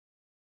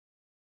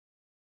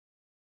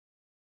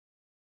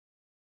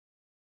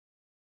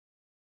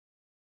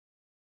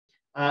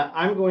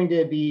I'm going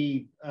to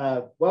be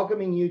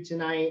welcoming you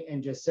tonight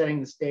and just setting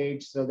the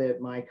stage so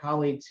that my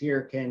colleagues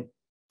here can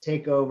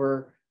take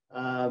over.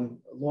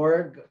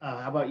 Laura,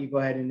 how about you go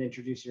ahead and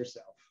introduce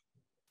yourself?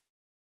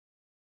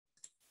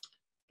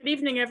 Good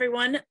evening,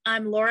 everyone.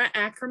 I'm Laura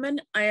Akgerman.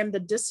 I am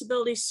the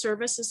Disability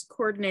Services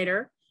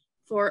Coordinator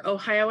for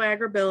Ohio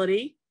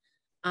Agribility,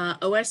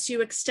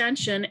 OSU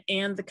Extension,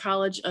 and the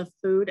College of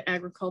Food,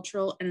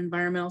 Agricultural, and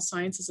Environmental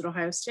Sciences at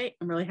Ohio State.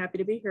 I'm really happy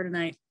to be here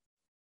tonight.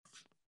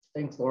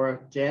 Thanks, Laura.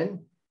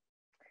 Jen?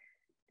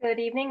 Good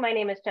evening. My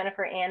name is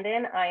Jennifer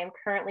Andon. I am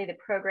currently the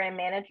Program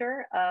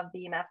Manager of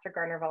the Master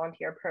Gardener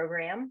Volunteer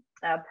Program.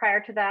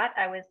 Prior to that,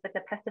 I was with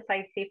the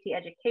Pesticide Safety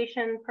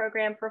Education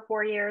Program for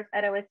 4 years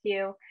at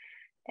OSU.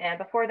 And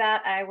before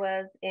that, I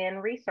was in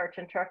research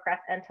in turfgrass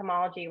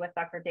entomology with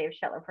Dr. Dave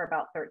Shetler for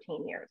about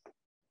 13 years.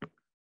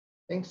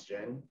 Thanks,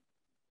 Jen.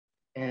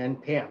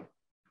 And Pam.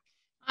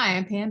 Hi,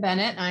 I'm Pam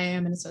Bennett. I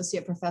am an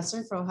associate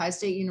professor for Ohio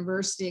State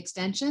University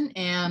Extension,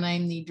 and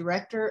I'm the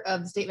director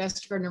of the State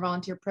Master Gardener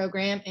Volunteer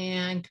Program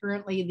and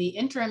currently the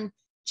interim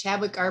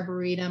Chadwick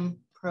Arboretum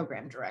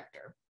Program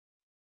Director.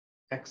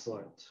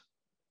 Excellent.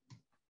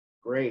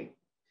 Great.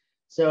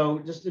 So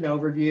just an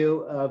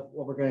overview of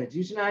what we're going to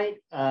do tonight.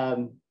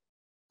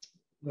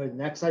 Go to the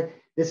next slide.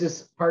 This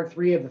is part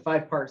 3 of the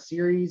 5-part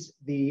series.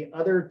 The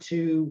other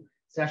 2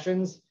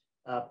 sessions,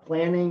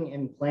 planning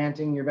and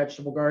planting your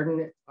vegetable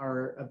garden,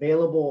 are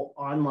available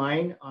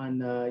online on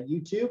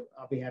YouTube.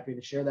 I'll be happy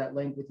to share that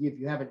link with you if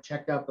you haven't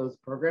checked out those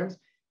programs.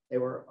 They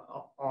were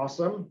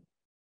awesome.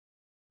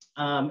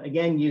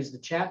 Again, use the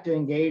chat to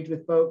engage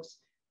with folks,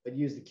 but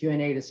use the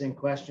Q&A to send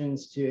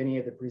questions to any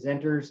of the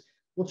presenters.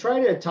 We'll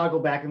try to toggle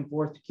back and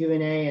forth to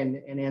Q&A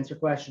and answer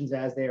questions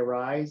as they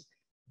arise,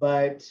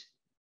 but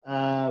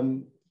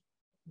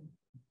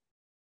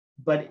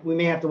we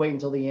may have to wait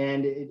until the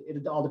end.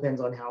 It all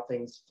depends on how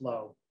things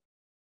flow.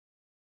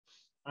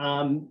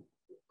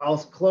 I'll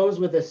close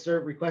with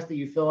a request that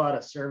you fill out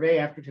a survey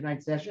after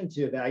tonight's session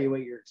to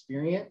evaluate your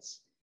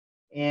experience.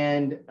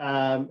 And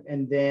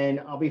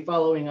then I'll be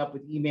following up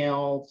with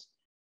emails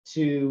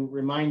to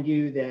remind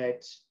you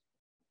that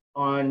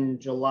on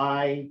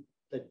July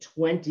the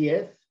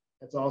 20th,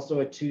 that's also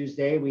a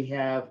Tuesday, we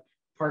have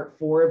part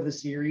 4 of the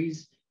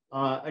series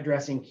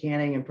addressing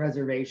canning and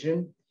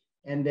preservation.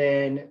 And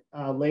then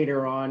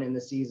later on in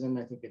the season,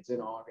 I think it's in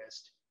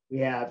August, we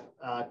have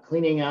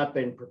cleaning up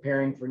and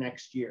preparing for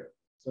next year.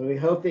 So we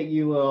hope that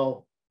you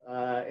will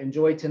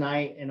enjoy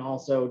tonight and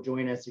also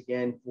join us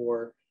again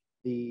for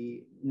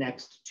the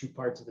next 2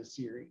 parts of the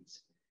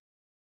series.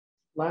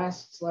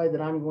 Last slide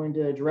that I'm going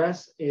to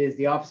address is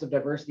the Office of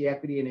Diversity,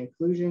 Equity, and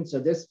Inclusion. So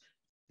this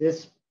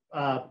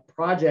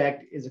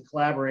project is a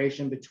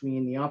collaboration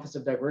between the Office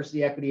of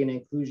Diversity, Equity, and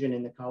Inclusion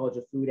in the College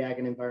of Food, Ag,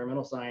 and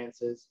Environmental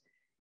Sciences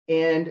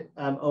and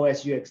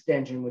OSU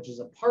Extension, which is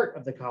a part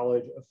of the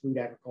College of Food,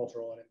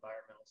 Agricultural, and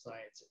Environmental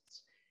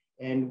Sciences.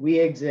 And we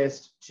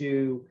exist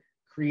to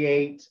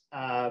create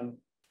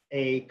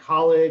a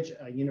college,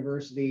 a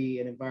university,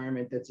 an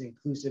environment that's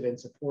inclusive and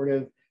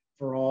supportive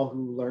for all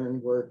who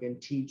learn, work, and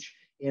teach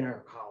in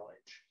our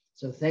college.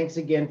 So thanks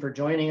again for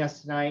joining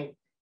us tonight,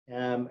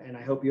 and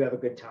I hope you have a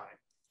good time.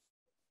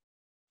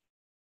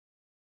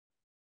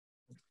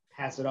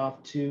 Pass it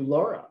off to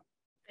Laura.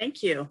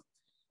 Thank you.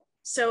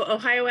 So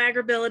Ohio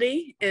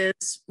Agribility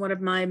is one of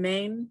my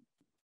main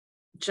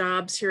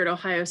jobs here at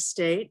Ohio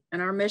State,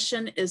 and our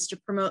mission is to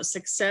promote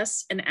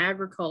success in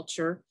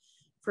agriculture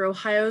for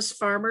Ohio's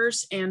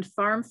farmers and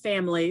farm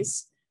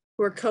families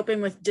who are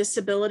coping with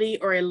disability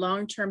or a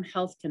long-term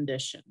health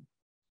condition.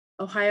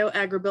 Ohio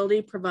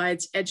Agribility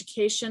provides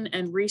education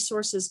and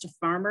resources to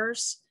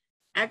farmers,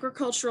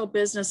 agricultural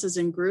businesses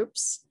and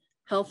groups,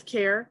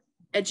 healthcare,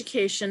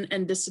 education,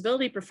 and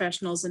disability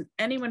professionals, and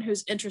anyone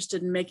who's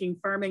interested in making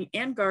farming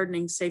and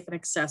gardening safe and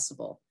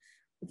accessible.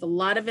 With a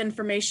lot of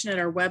information at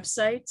our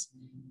website.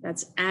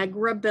 That's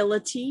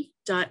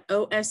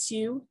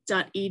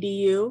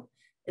agribility.osu.edu.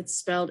 It's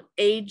spelled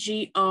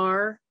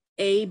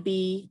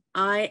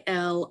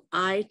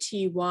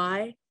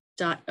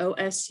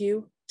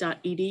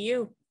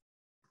agrability.osu.edu.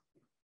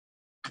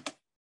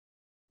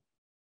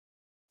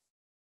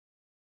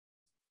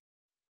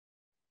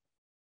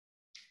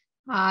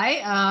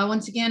 Hi,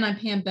 once again, I'm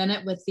Pam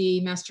Bennett with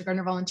the Master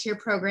Gardener Volunteer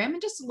Program.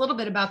 And just a little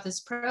bit about this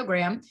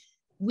program.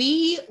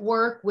 We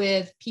work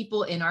with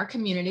people in our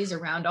communities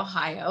around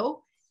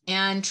Ohio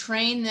and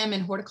train them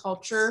in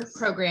horticulture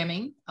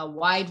programming, a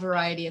wide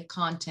variety of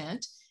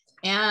content.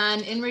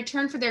 And in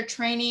return for their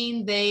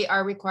training, they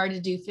are required to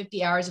do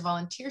 50 hours of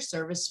volunteer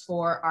service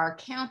for our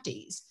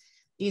counties.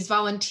 These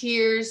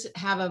volunteers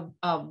have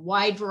a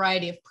wide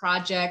variety of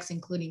projects,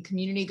 including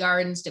community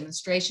gardens,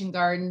 demonstration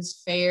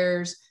gardens,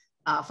 fairs,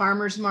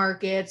 farmers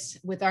markets,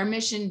 with our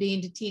mission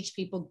being to teach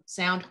people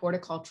sound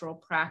horticultural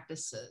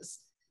practices.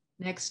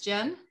 Next,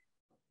 Jen.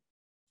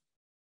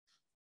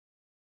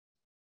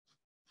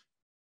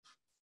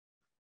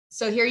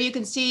 So here you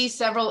can see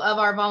several of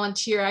our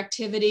volunteer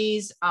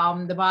activities.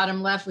 The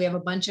bottom left, we have a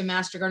bunch of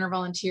Master Gardener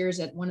volunteers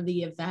at one of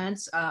the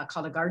events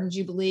called a Garden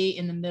Jubilee.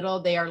 In the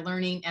middle, they are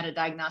learning at a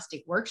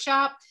diagnostic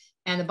workshop.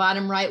 And the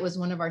bottom right was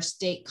one of our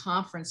state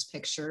conference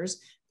pictures.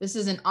 This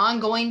is an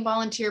ongoing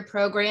volunteer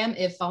program.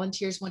 If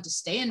volunteers want to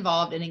stay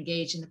involved and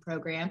engage in the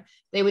program,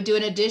 they would do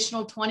an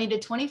additional 20 to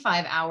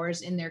 25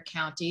 hours in their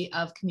county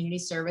of community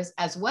service,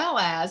 as well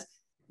as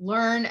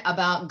learn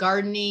about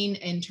gardening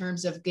in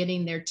terms of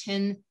getting their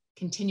 10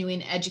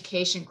 continuing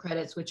education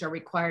credits, which are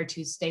required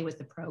to stay with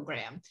the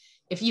program.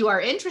 If you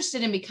are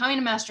interested in becoming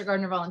a Master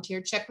Gardener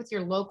volunteer, check with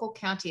your local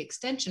county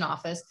extension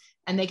office,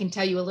 and they can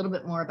tell you a little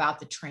bit more about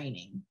the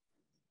training.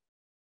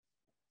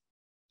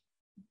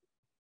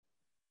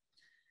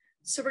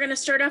 So we're going to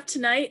start off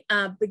tonight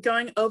by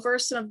going over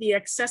some of the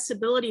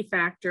accessibility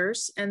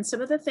factors and some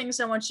of the things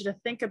I want you to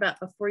think about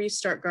before you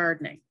start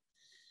gardening.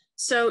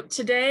 So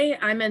today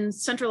I'm in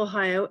Central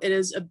Ohio. It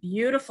is a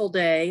beautiful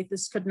day.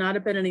 This could not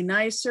have been any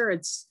nicer.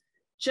 It's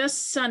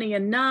just sunny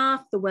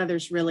enough. The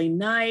weather's really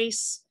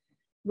nice.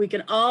 We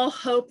can all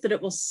hope that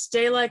it will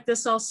stay like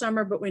this all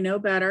summer, but we know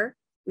better.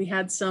 We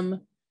had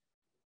some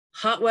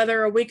hot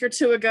weather a week or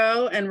two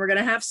ago, and we're going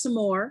to have some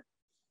more.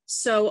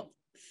 So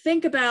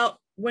think about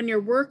when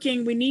you're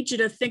working, we need you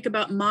to think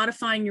about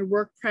modifying your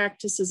work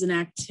practices and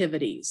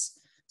activities.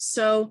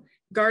 So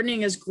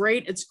gardening is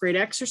great. It's great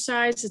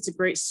exercise. It's a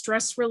great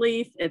stress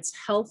relief. It's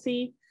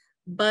healthy,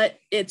 but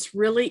it's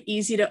really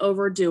easy to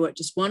overdo it.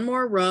 Just one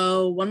more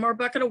row, one more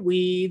bucket of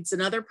weeds,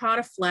 another pot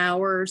of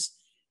flowers.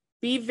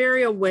 Be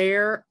very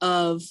aware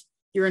of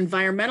your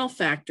environmental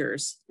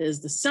factors.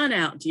 Is the sun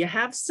out? Do you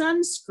have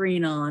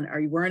sunscreen on?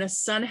 Are you wearing a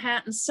sun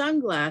hat and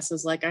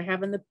sunglasses like I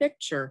have in the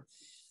picture?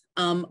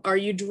 Are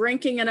you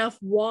drinking enough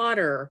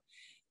water?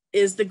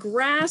 Is the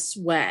grass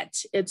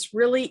wet? It's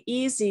really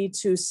easy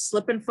to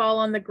slip and fall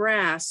on the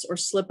grass or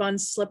slip on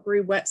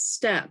slippery, wet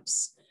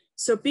steps.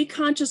 So be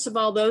conscious of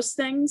all those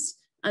things.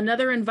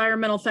 Another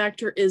environmental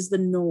factor is the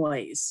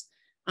noise.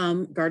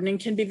 Gardening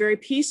can be very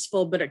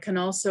peaceful, but it can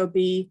also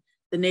be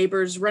the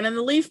neighbors running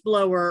the leaf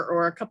blower,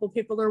 or a couple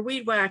people are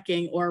weed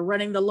whacking or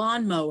running the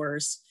lawn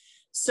mowers.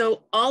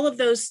 So all of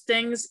those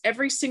things,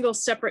 every single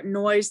separate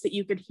noise that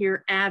you could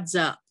hear adds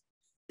up.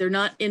 They're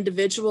not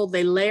individual,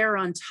 they layer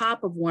on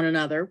top of one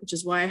another, which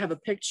is why I have a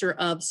picture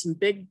of some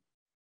big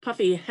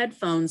puffy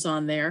headphones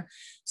on there.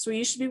 So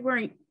you should be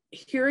wearing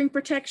hearing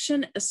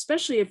protection,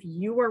 especially if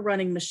you are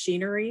running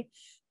machinery,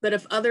 but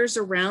if others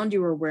around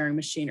you are wearing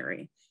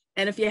machinery.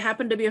 And if you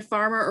happen to be a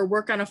farmer or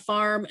work on a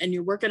farm and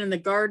you're working in the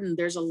garden,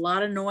 there's a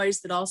lot of noise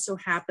that also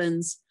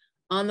happens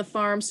on the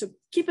farm. So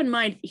keep in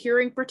mind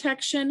hearing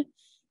protection.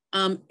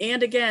 And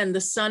again, the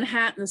sun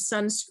hat and the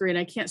sunscreen,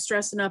 I can't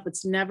stress enough,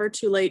 it's never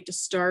too late to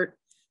start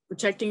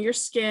protecting your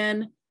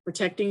skin,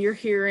 protecting your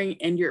hearing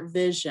and your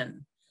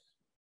vision.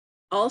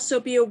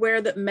 Also be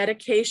aware that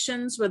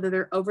medications, whether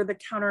they're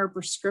over-the-counter or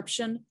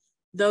prescription,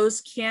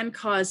 those can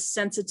cause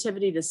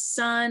sensitivity to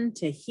sun,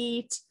 to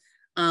heat.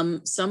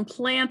 Some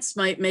plants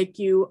might make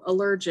you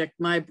allergic.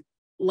 A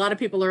lot of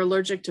people are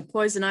allergic to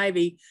poison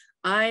ivy.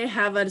 I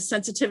have a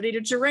sensitivity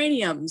to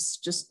geraniums,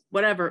 just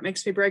whatever, it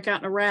makes me break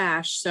out in a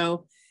rash.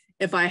 So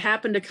if I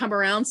happen to come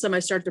around some, I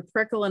start to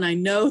prickle and I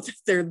know that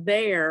they're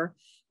there,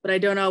 but I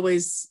don't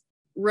always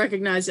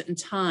recognize it in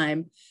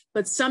time.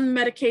 But some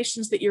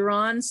medications that you're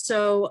on,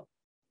 so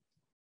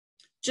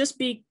just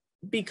be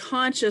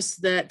conscious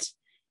that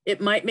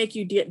it might make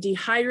you get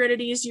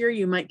dehydrated easier.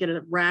 You might get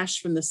a rash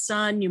from the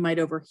sun. You might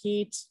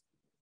overheat.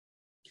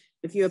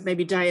 If you have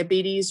maybe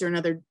diabetes or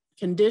another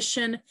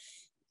condition,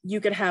 you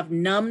could have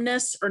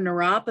numbness or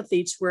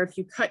neuropathy to where if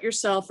you cut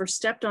yourself or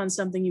stepped on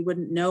something, you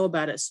wouldn't know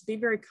about it. So be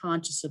very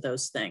conscious of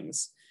those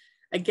things.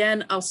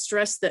 Again, I'll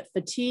stress that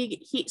fatigue,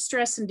 heat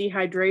stress, and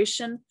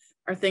dehydration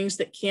are things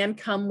that can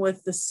come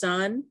with the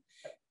sun,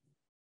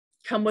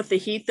 come with the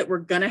heat that we're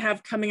going to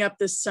have coming up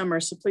this summer.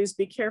 So please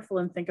be careful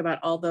and think about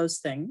all those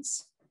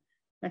things.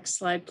 Next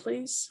slide,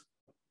 please.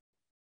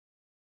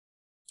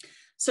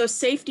 So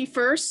safety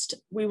first,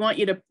 we want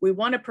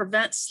to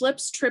prevent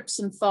slips, trips,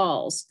 and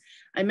falls.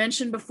 I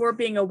mentioned before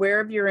being aware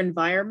of your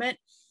environment.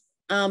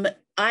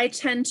 I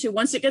tend to,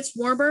 once it gets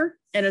warmer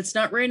and it's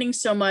not raining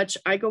so much,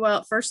 I go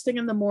out first thing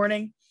in the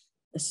morning.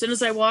 As soon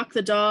as I walk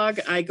the dog,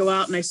 I go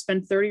out and I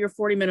spend 30 or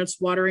 40 minutes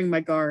watering my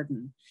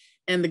garden.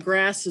 And the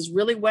grass is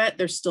really wet.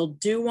 There's still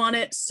dew on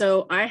it.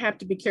 So I have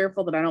to be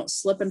careful that I don't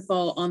slip and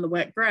fall on the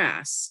wet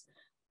grass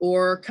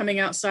or coming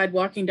outside,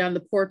 walking down the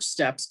porch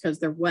steps because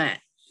they're wet.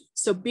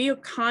 So be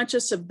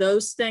conscious of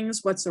those things,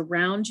 what's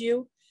around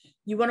you.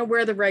 You want to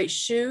wear the right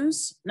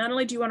shoes. Not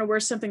only do you want to wear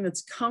something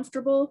that's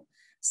comfortable,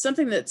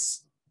 something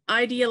that's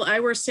ideal. I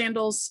wear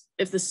sandals.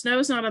 If the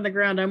snow's not on the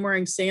ground, I'm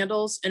wearing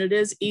sandals, and it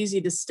is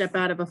easy to step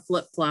out of a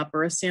flip-flop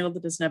or a sandal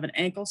that doesn't have an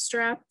ankle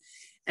strap.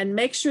 And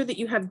make sure that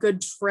you have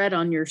good tread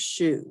on your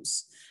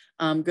shoes.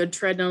 Good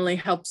tread not only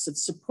helps it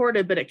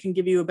supported, but it can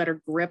give you a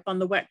better grip on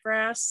the wet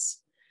grass.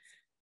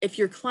 If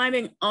you're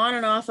climbing on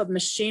and off of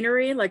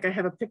machinery, like I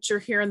have a picture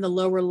here in the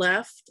lower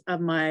left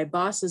of my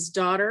boss's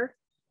daughter,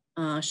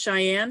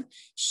 Cheyenne,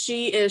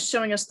 she is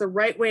showing us the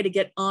right way to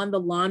get on the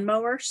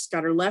lawnmower. She's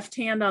got her left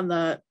hand on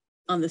the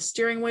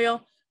steering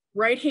wheel,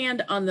 right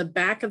hand on the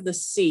back of the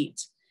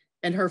seat,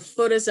 and her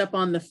foot is up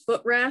on the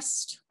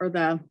footrest or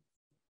the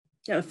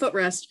yeah, the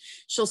footrest.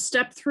 She'll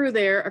step through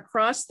there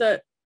across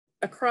the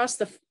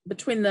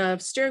between the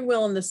steering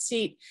wheel and the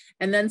seat,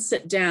 and then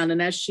sit down.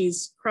 And as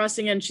she's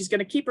crossing in, she's going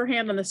to keep her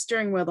hand on the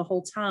steering wheel the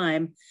whole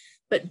time,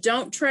 but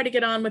don't try to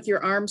get on with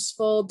your arms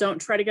full. Don't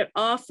try to get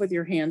off with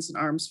your hands and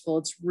arms full.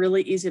 It's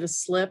really easy to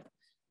slip.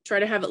 Try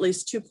to have at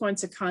least 2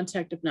 points of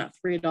contact, if not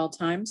 3 at all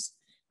times.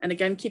 And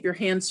again, keep your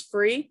hands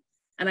free.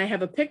 And I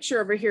have a picture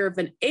over here of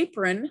an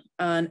apron,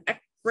 an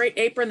great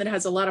apron that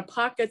has a lot of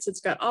pockets.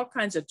 It's got all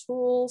kinds of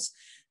tools,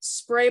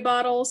 spray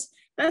bottles.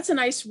 That's a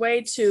nice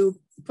way to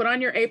put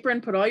on your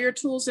apron, put all your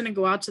tools in, and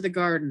go out to the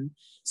garden.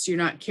 So you're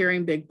not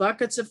carrying big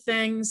buckets of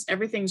things.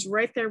 Everything's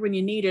right there when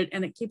you need it,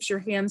 and it keeps your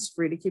hands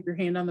free to keep your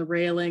hand on the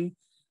railing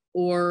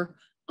or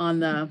on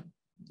the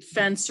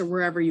fence or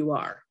wherever you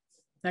are.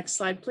 Next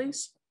slide,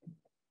 please.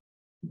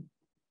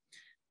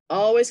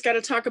 Always got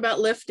to talk about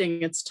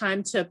lifting. It's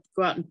time to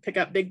go out and pick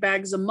up big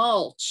bags of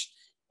mulch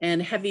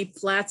and heavy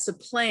flats of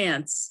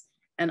plants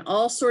and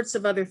all sorts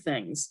of other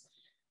things.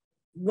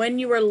 When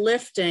you are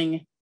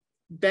lifting,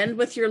 bend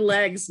with your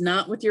legs,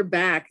 not with your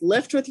back.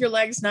 Lift with your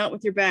legs, not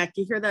with your back.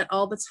 You hear that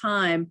all the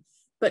time,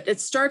 but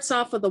it starts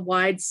off with a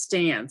wide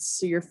stance.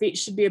 So your feet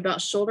should be about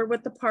shoulder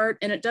width apart,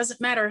 and it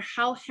doesn't matter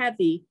how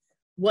heavy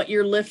what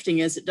you're lifting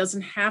is. It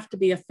doesn't have to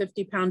be a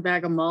 50-pound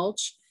bag of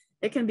mulch.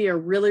 It can be a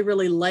really,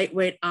 really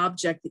lightweight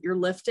object that you're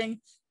lifting.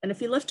 And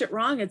if you lift it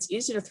wrong, it's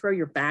easy to throw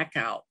your back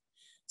out.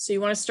 So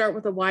you want to start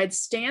with a wide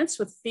stance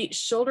with feet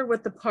shoulder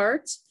width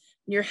apart.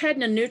 Your head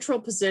in a neutral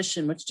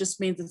position, which just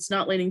means it's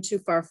not leaning too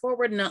far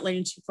forward and not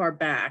leaning too far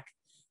back.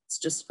 It's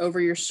just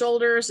over your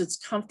shoulders. It's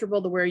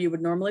comfortable to where you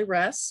would normally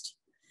rest.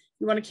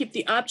 You want to keep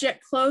the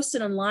object close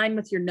and in line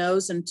with your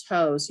nose and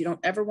toes. You don't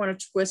ever want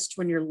to twist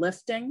when you're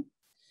lifting.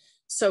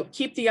 So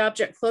keep the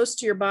object close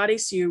to your body.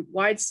 So you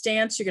wide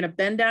stance, you're going to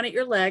bend down at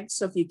your legs.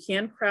 So if you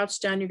can crouch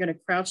down, you're going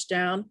to crouch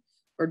down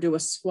or do a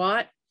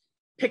squat.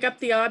 Pick up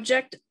the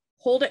object,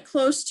 hold it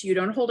close to you.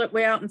 Don't hold it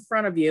way out in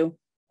front of you.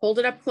 Hold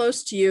it up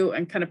close to you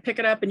and kind of pick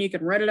it up, and you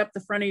can run it up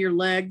the front of your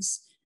legs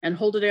and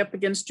hold it up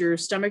against your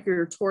stomach or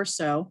your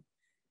torso.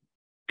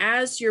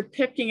 As you're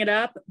picking it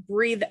up,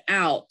 breathe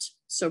out.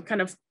 So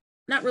kind of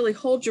not really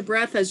hold your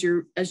breath as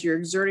you're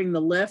exerting the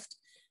lift,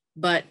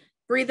 but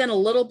breathe in a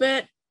little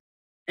bit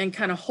and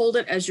kind of hold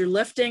it as you're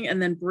lifting,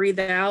 and then breathe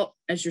out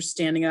as you're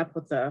standing up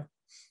with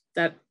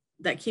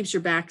that keeps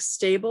your back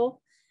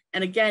stable.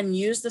 And again,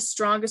 use the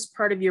strongest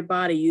part of your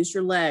body, use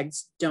your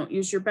legs. Don't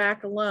use your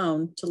back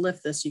alone to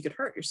lift this. You could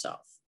hurt yourself.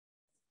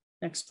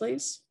 Next,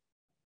 please.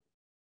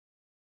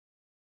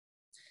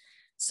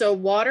 So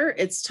water,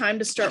 it's time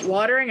to start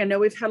watering. I know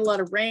we've had a lot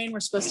of rain. We're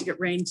supposed to get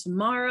rain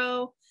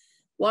tomorrow.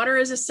 Water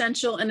is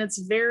essential, and it's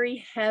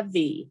very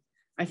heavy.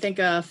 I think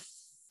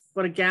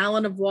what a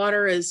gallon of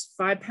water is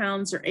 5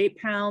 pounds or 8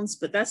 pounds,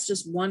 but that's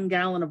just 1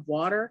 gallon of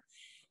water.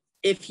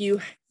 If you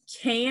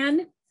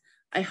can,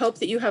 I hope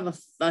that you have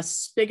a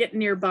spigot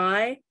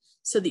nearby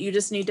so that you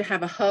just need to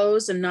have a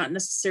hose and not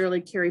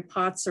necessarily carry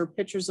pots or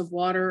pitchers of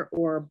water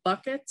or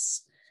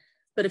buckets.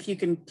 But if you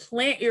can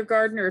plant your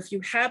garden, or if you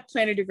have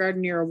planted your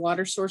garden near a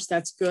water source,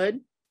 that's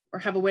good, or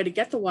have a way to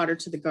get the water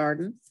to the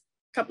garden.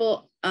 A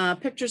couple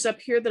pictures up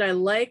here that I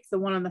like. The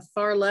one on the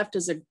far left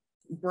is a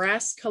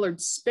brass colored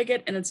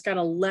spigot, and it's got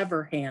a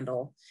lever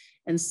handle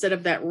instead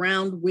of that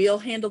round wheel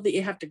handle that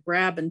you have to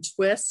grab and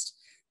twist.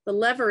 The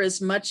lever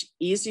is much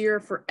easier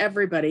for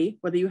everybody,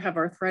 whether you have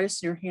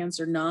arthritis in your hands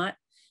or not.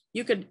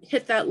 You could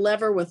hit that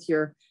lever with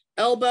your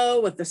elbow,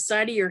 with the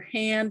side of your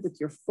hand, with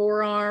your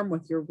forearm,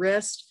 with your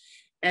wrist,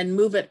 and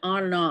move it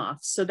on and off.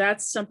 So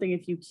that's something,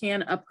 if you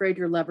can upgrade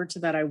your lever to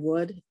that, I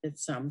would.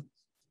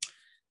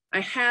 I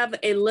have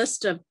a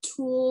list of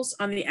tools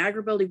on the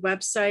Agribility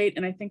website,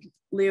 and I think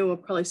Leo will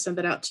probably send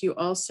that out to you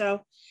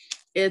also.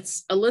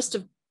 It's a list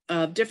of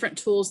different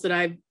tools that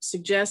I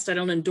suggest. I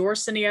don't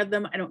endorse any of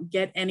them. I don't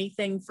get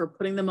anything for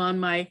putting them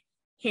on my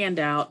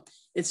handout.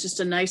 It's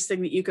just a nice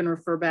thing that you can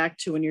refer back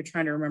to when you're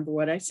trying to remember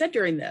what I said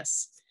during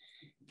this.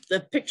 The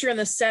picture in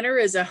the center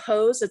is a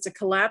hose. It's a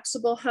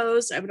collapsible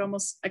hose.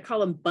 I call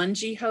them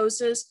bungee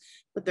hoses,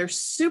 but they're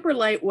super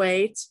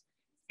lightweight,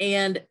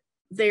 and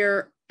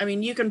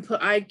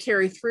I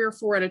carry 3 or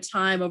 4 at a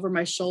time over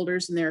my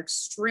shoulders, and they're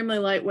extremely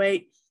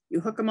lightweight. You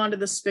hook them onto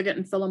the spigot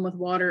and fill them with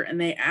water, and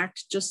they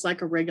act just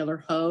like a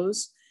regular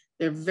hose.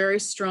 They're very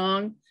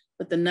strong,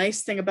 but the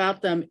nice thing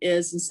about them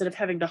is instead of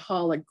having to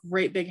haul a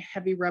great big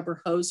heavy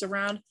rubber hose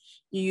around,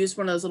 you use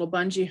one of those little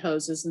bungee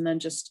hoses and then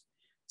just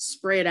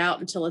spray it out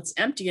until it's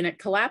empty and it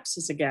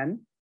collapses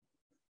again.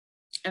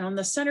 And on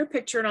the center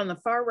picture and on the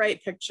far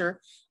right picture,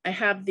 I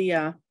have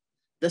the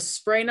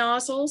spray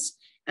nozzles.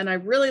 And I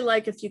really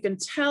like, if you can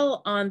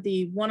tell on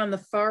the one on the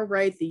far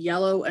right, the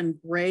yellow and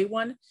gray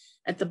one,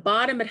 at the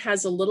bottom, it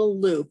has a little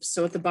loop.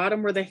 So at the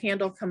bottom where the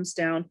handle comes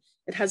down,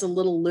 it has a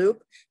little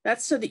loop.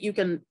 That's so that you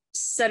can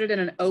set it in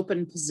an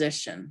open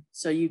position.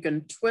 So you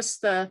can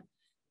twist the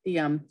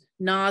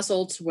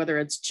nozzle to whether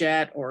it's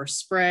jet or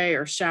spray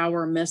or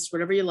shower, mist,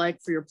 whatever you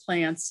like for your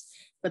plants.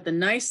 But the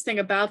nice thing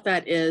about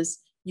that is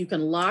you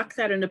can lock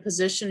that into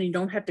position. You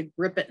don't have to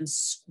grip it and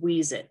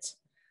squeeze it.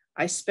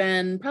 I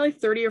spend probably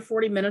 30 or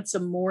 40 minutes a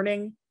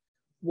morning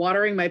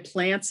watering my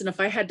plants. And if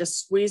I had to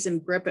squeeze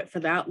and grip it for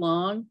that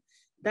long,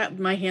 that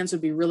my hands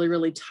would be really,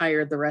 really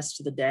tired the rest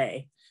of the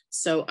day.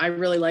 So I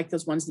really like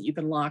those ones that you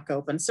can lock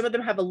open. Some of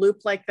them have a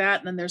loop like that.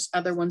 And then there's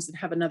other ones that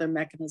have another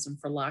mechanism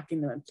for locking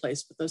them in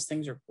place, but those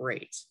things are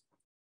great.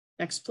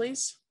 Next,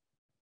 please.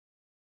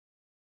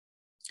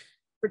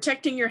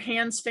 Protecting your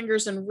hands,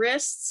 fingers, and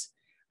wrists.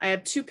 I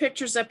have two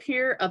pictures up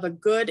here of a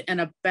good and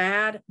a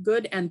bad,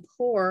 good and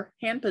poor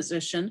hand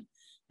position.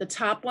 The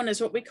top one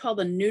is what we call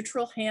the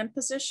neutral hand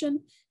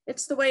position.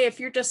 It's the way if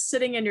you're just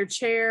sitting in your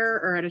chair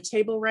or at a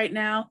table right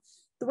now,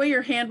 the way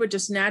your hand would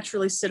just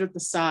naturally sit at the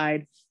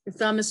side. Your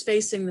thumb is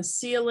facing the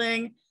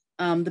ceiling.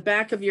 The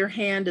back of your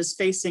hand is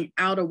facing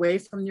out away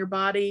from your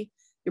body.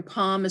 Your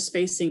palm is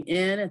facing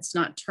in, it's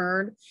not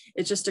turned.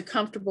 It's just a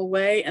comfortable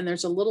way. And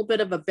there's a little bit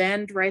of a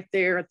bend right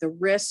there at the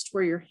wrist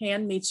where your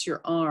hand meets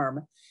your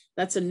arm.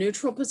 That's a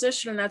neutral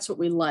position, and that's what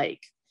we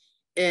like.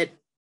 It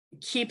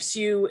keeps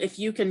you, if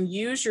you can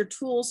use your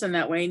tools in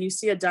that way, and you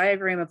see a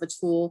diagram of a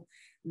tool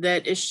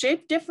that is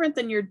shaped different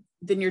than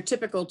your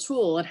typical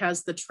tool. It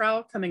has the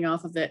trowel coming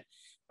off of it,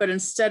 but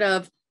instead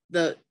of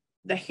the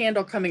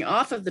handle coming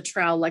off of the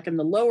trowel, like in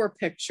the lower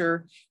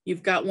picture,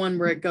 you've got one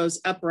where it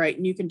goes upright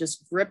and you can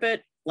just grip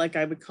it, like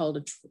I would call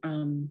it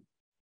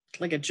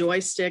like a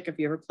joystick if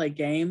you ever play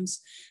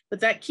games. But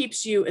that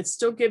keeps you, it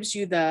still gives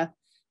you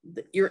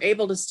you're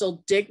able to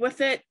still dig with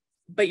it,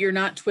 but you're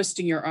not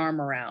twisting your arm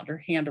around or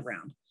hand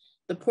around.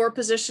 The poor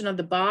position of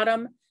the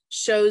bottom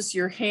shows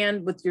your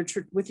hand with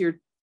your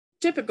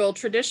typical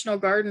traditional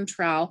garden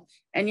trowel,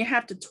 and you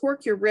have to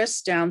torque your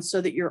wrist down so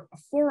that your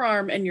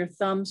forearm and your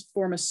thumbs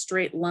form a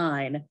straight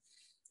line.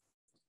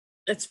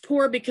 It's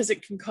poor because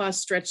it can cause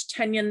stretched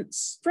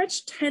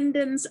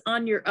tendons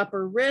on your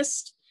upper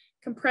wrist,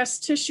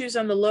 compressed tissues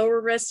on the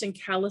lower wrist, and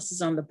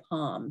calluses on the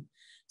palm.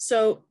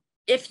 So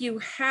if you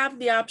have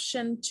the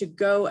option to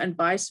go and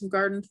buy some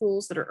garden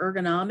tools that are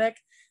ergonomic,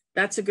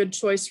 that's a good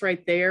choice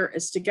right there,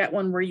 is to get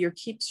one where you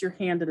keeps your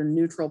hand in a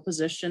neutral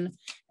position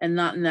and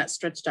not in that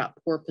stretched out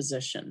poor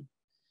position.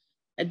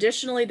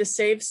 Additionally, to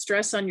save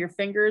stress on your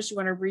fingers, you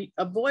want to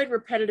avoid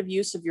repetitive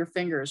use of your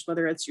fingers,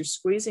 whether it's you're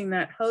squeezing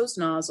that hose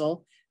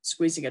nozzle,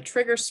 squeezing a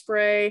trigger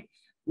spray,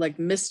 like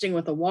misting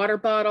with a water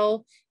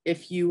bottle.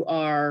 If you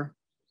are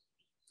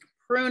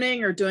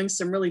pruning or doing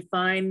some really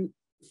fine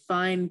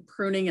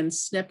pruning and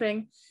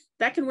snipping,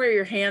 that can wear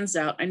your hands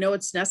out. I know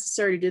it's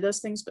necessary to do those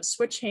things, but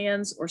switch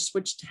hands or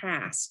switch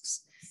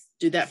tasks.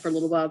 Do that for a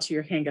little while till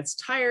your hand gets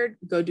tired,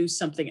 go do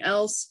something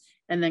else,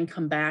 and then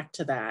come back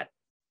to that.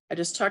 I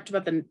just talked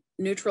about the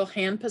neutral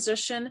hand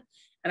position,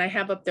 and I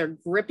have up there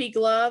grippy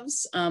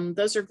gloves.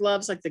 Those are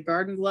gloves like the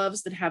garden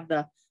gloves that have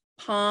the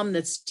palm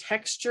that's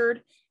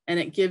textured, and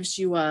it gives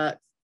you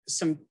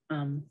some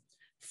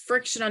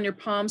friction on your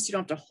palm so you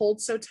don't have to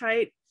hold so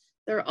tight.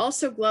 There are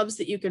also gloves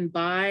that you can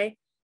buy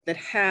that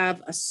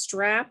have a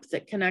strap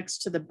that connects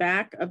to the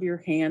back of your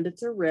hand at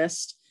the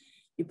wrist.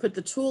 You put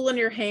the tool in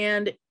your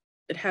hand,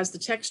 it has the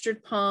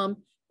textured palm.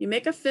 You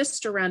make a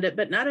fist around it,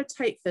 but not a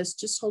tight fist,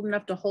 just hold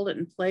enough to hold it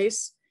in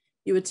place.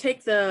 You would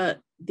take the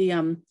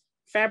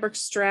fabric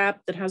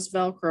strap that has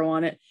Velcro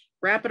on it,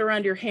 wrap it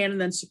around your hand, and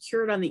then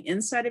secure it on the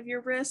inside of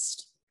your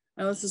wrist.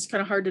 I know this is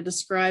kind of hard to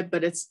describe,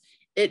 but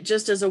it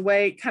just is a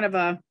way, kind of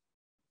a,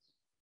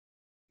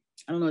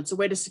 I don't know, it's a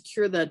way to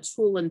secure the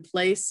tool in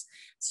place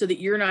so that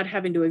you're not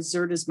having to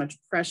exert as much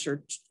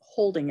pressure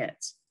holding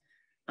it.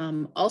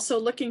 Also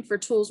looking for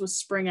tools with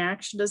spring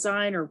action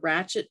design or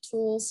ratchet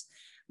tools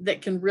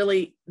that can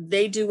really,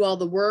 they do all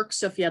the work.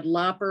 So if you had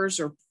loppers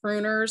or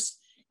pruners,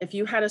 if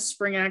you had a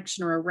spring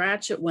action or a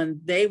ratchet one,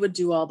 they would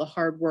do all the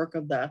hard work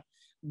of the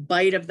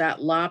bite of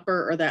that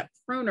lopper or that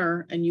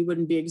pruner, and you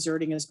wouldn't be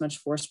exerting as much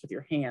force with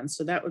your hands.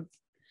 So that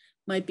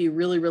might be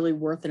really, really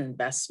worth an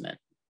investment.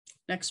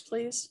 Next,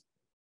 please.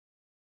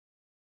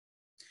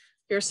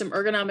 Here are some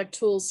ergonomic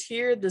tools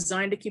here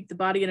designed to keep the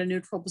body in a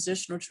neutral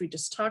position, which we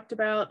just talked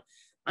about.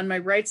 On my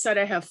right side,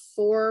 I have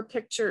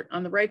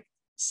on the right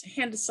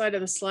hand side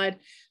of the slide,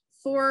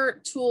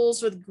 4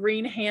 tools with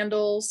green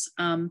handles.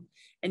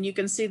 And you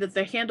can see that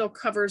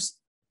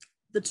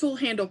the tool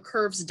handle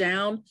curves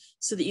down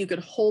so that you could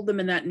hold them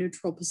in that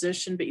neutral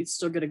position, but you'd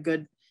still get a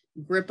good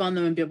grip on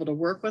them and be able to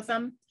work with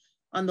them.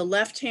 On the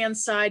left-hand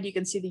side, you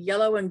can see the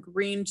yellow and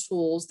green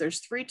tools. There's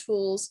 3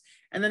 tools,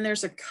 and then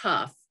there's a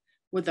cuff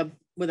with a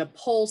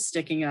pole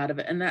sticking out of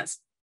it. And that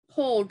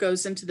pole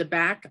goes into the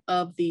back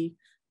of the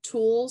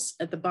tools.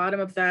 At the bottom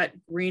of that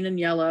green and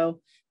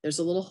yellow, there's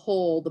a little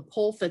hole, the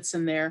pole fits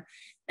in there,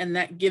 and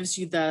that gives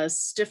you the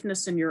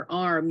stiffness in your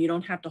arm. You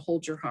don't have to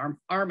hold your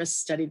arm is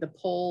steady. The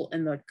pole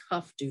and the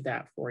cuff do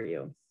that for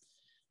you.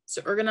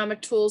 So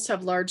ergonomic tools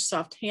have large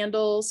soft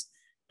handles,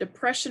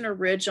 depression or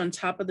ridge on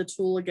top of the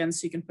tool, again,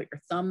 so you can put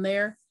your thumb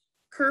there.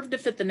 Curved to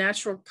fit the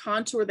natural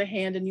contour of the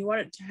hand, and you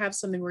want it to have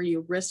something where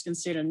your wrist can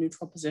stay in a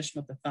neutral position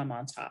with the thumb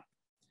on top.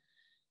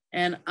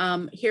 And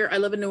here, I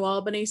live in New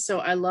Albany, so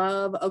I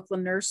love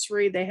Oakland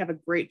Nursery. They have a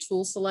great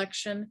tool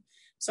selection.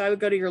 So I would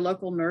go to your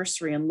local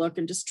nursery and look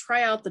and just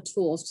try out the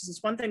tools, because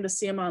it's one thing to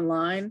see them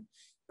online,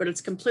 but it's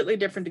completely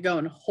different to go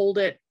and hold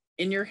it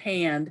in your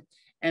hand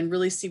and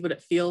really see what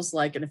it feels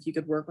like, and if you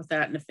could work with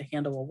that and if the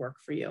handle will work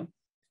for you.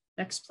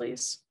 Next,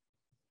 please.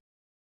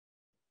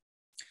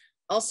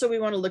 Also, we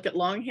want to look at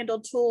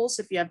long-handled tools.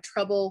 If you have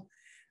trouble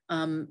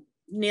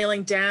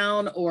nailing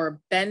down or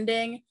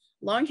bending,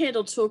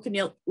 long-handled tool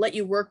can let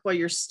you work while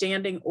you're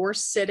standing or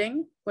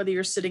sitting, whether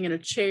you're sitting in a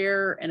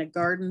chair, in a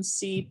garden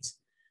seat,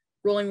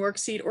 rolling work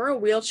seat, or a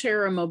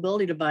wheelchair or a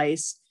mobility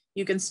device.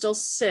 You can still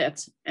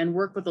sit and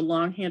work with the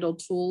long-handled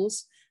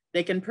tools.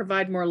 They can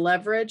provide more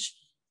leverage.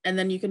 And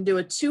then you can do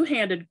a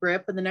two-handed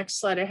grip. In the next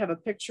slide, I have a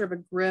picture of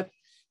a grip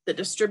that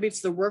distributes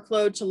the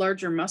workload to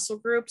larger muscle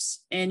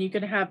groups. And you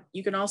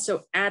can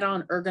also add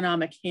on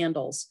ergonomic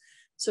handles.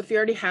 So if you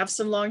already have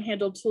some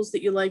long-handled tools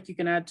that you like, you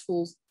can add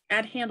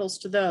handles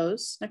to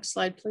those. Next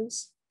slide,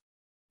 please.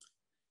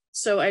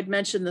 So I'd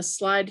mentioned the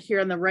slide here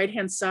on the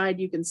right-hand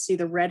side, you can see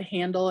the red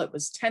handle. It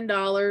was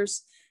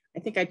 $10. I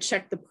think I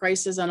checked the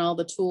prices on all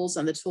the tools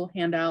on the tool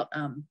handout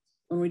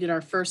when we did our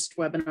first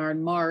webinar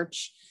in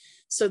March.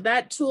 So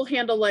that tool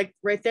handle, like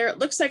right there, it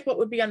looks like what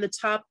would be on the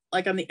top,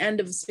 like on the end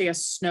of, say, a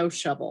snow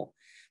shovel.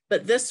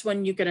 But this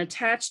one you can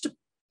attach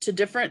to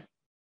different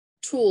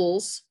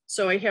tools.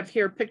 So I have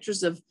here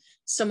pictures of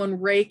someone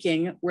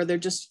raking where they're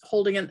just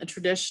holding it in the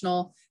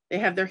traditional, they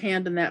have their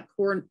hand in that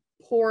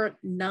poor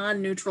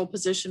non-neutral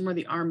position where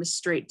the arm is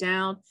straight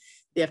down.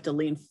 They have to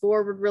lean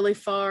forward really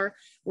far.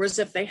 Whereas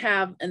if they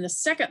have in the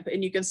second,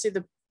 and you can see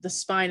the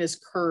spine is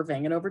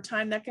curving, and over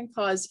time that can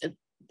cause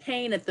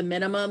pain at the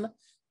minimum,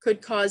 could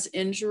cause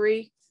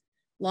injury,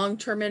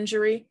 long-term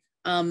injury.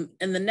 And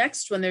the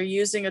next one, they're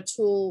using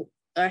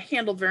a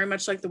handle very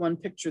much like the one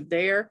pictured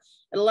there.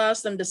 It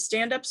allows them to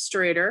stand up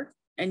straighter,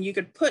 and you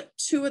could put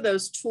two of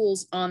those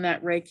tools on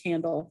that rake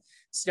handle.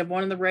 So you have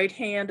one in the right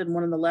hand and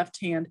one in the left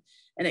hand,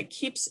 and it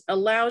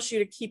allows you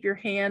to keep your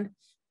hand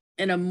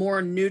in a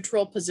more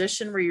neutral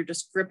position where you're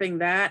just gripping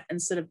that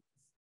instead of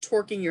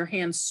torquing your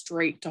hand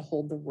straight to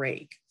hold the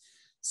rake.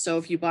 So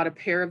if you bought a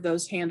pair of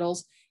those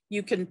handles,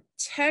 you can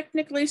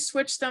technically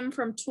switch them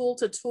from tool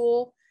to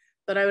tool,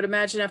 but I would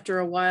imagine after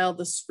a while,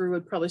 the screw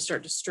would probably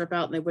start to strip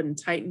out and they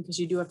wouldn't tighten because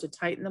you do have to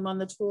tighten them on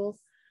the tool.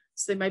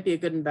 So they might be a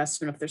good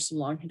investment if there's some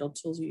long-handled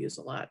tools you use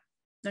a lot.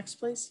 Next,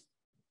 please.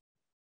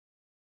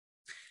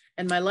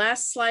 And my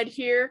last slide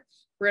here,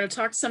 we're going to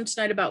talk some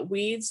tonight about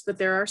weeds, but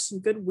there are some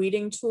good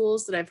weeding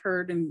tools that I've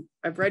heard and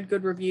I've read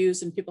good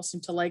reviews and people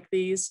seem to like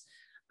these.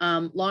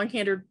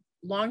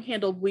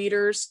 Long-handled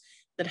weeders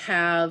that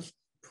have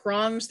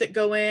prongs that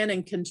go in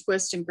and can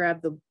twist and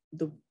grab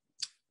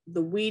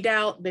the weed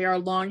out. They are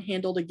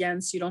long-handled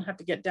again, so you don't have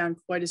to get down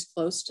quite as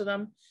close to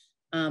them.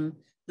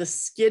 The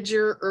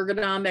Skidger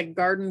ergonomic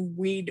garden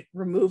weed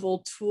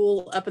removal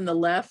tool up in the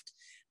left,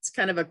 it's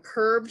kind of a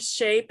curved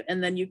shape,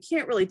 and then you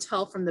can't really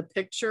tell from the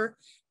picture,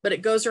 but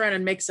it goes around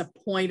and makes a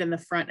point in the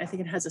front. I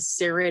think it has a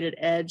serrated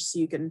edge, so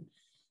you can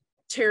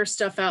tear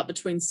stuff out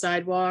between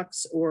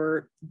sidewalks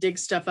or dig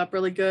stuff up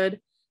really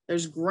good.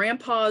 There's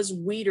Grandpa's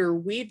Weeder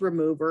weed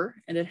remover,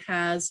 and it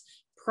has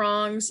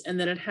prongs, and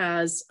then it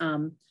has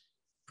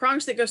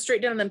prongs that go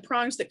straight down and then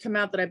prongs that come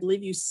out that I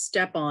believe you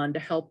step on to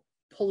help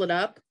pull it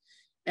up.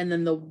 And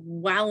then the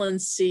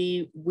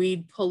Walensee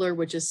weed puller,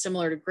 which is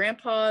similar to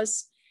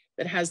Grandpa's,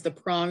 that has the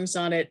prongs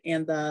on it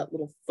and the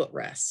little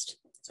footrest.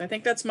 So I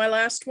think that's my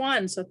last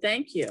one. So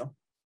thank you.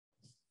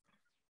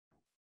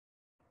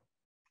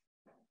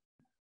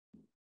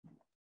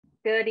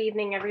 Good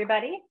evening,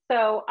 everybody.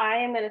 So I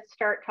am going to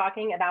start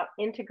talking about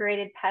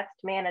integrated pest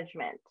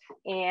management.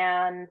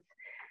 And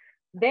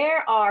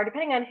there are,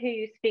 depending on who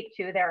you speak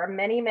to, there are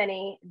many,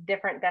 many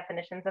different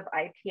definitions of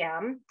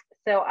IPM.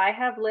 So I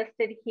have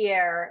listed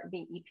here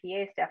the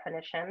EPA's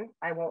definition.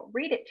 I won't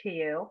read it to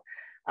you,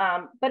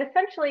 but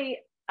essentially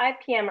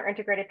IPM, or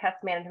integrated pest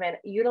management,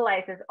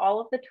 utilizes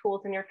all of the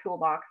tools in your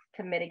toolbox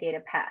to mitigate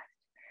a pest.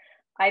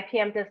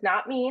 IPM does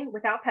not mean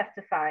without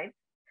pesticides.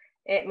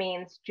 It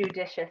means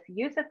judicious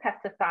use of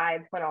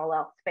pesticides when all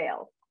else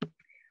fails.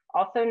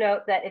 Also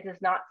note that it does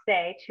not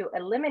say to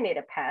eliminate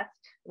a pest,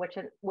 which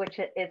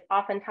is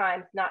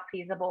oftentimes not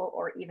feasible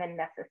or even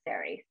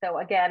necessary. So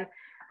again,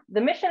 the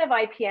mission of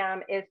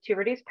IPM is to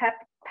reduce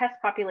pest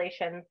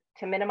populations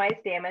to minimize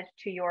damage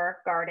to your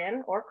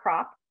garden or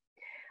crop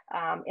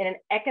in an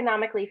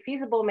economically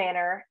feasible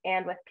manner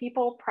and with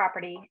people,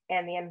 property,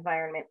 and the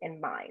environment in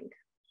mind.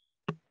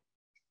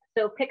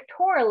 So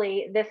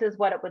pictorially, this is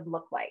what it would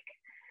look like.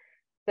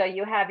 So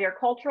you have your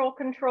cultural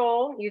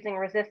control using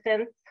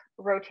resistance,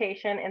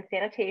 rotation, and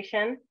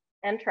sanitation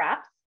and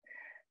traps,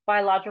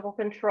 biological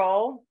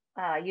control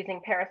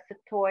using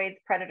parasitoids,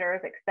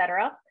 predators,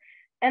 etc.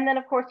 And then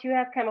of course you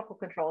have chemical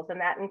controls, and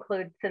that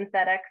includes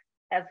synthetics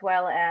as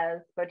well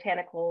as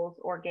botanicals,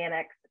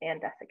 organics, and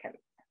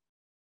desiccants.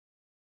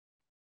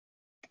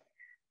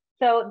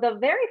 So the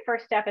very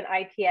first step in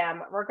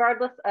IPM,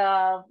 regardless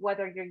of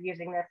whether you're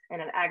using this in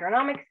an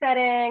agronomic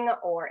setting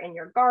or in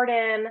your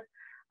garden,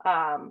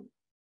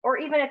 or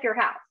even if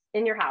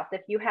in your house,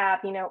 if you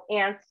have,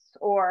 ants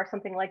or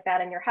something like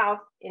that in your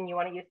house and you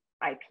want to use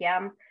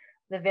IPM,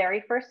 the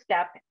very first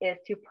step is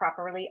to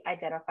properly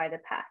identify the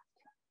pest.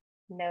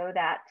 know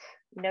that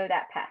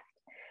pest.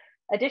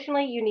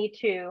 Additionally, you need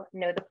to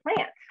know the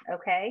plant,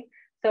 okay?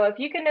 So if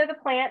you can know the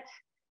plant,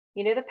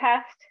 you know the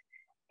pest,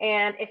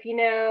 and if you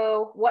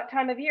know what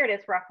time of year it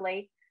is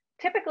roughly,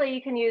 typically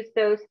you can use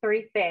those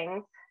three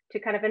things to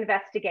kind of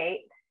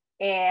investigate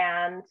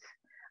and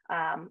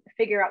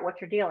figure out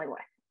what you're dealing with.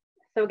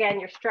 So again,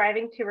 you're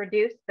striving to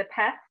reduce the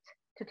pest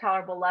to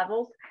tolerable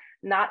levels,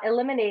 not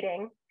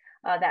eliminating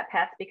that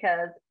pest,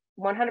 because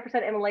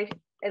 100%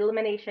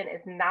 elimination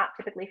is not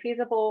typically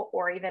feasible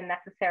or even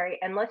necessary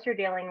unless you're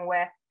dealing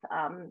with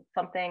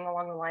something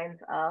along the lines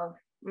of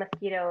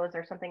mosquitoes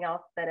or something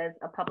else that is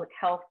a public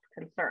health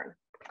concern.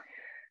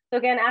 So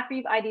again, after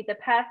you've ID'd the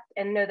pest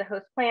and know the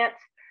host plant,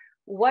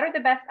 what are the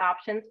best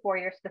options for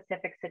your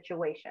specific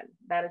situation?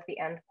 That is the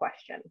end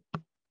question.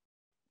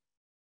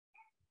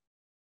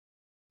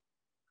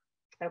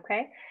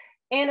 Okay.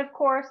 And of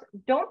course,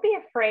 don't be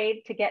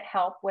afraid to get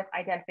help with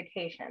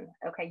identification.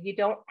 Okay, you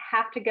don't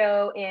have to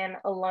go in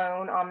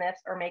alone on this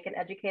or make an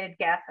educated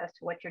guess as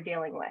to what you're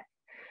dealing with.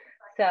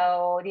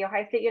 So the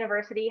Ohio State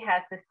University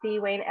has the C.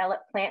 Wayne Ellett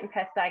Plant and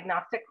Pest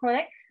Diagnostic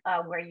Clinic,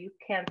 where you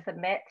can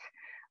submit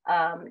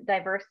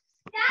diverse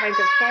kinds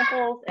of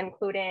samples,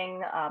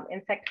 including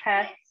insect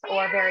pests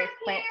or various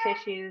plant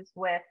tissues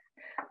with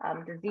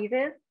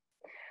diseases.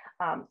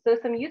 So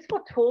some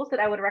useful tools that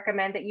I would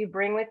recommend that you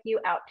bring with you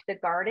out to the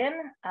garden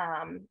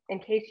in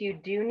case you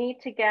do need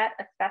to get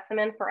a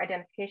specimen for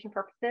identification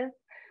purposes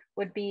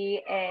would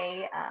be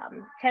a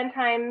 10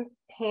 times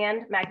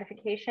hand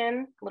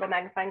magnification, little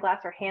magnifying glass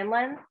or hand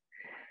lens.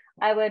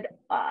 I would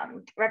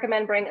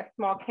recommend bring a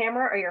small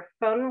camera or your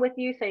phone with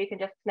you so you can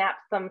just snap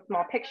some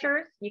small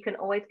pictures. You can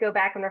always go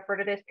back and refer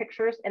to those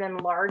pictures and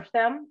enlarge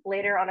them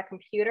later on a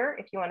computer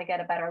if you want to get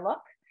a better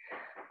look.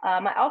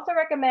 I also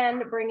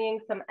recommend bringing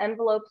some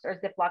envelopes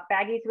or Ziploc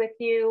baggies with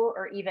you,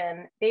 or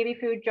even baby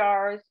food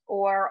jars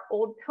or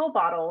old pill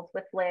bottles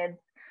with lids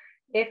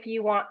if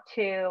you want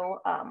to,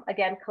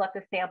 again, collect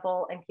a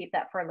sample and keep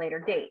that for a later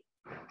date.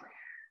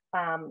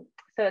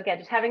 So again,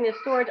 just having those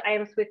storage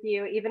items with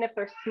you, even if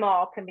they're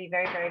small, can be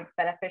very, very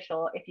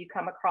beneficial if you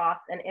come across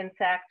an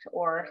insect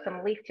or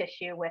some leaf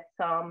tissue with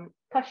some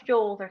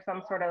pustules or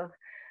some sort of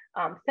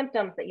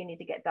symptoms that you need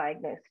to get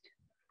diagnosed.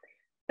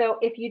 So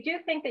if you do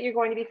think that you're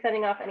going to be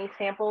sending off any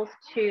samples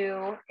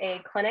to a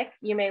clinic,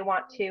 you may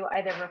want to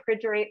either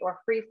refrigerate or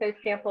freeze those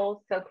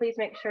samples. So please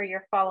make sure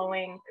you're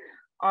following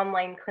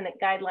online clinic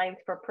guidelines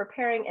for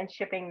preparing and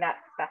shipping that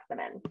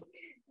specimen.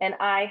 And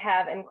I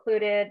have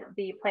included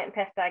the Plant and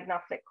Pest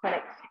Diagnostic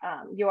Clinic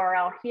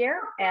URL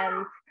here.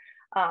 And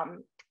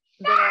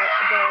there's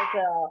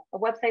a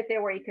website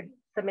there where you could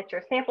submit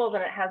your samples,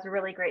 and it has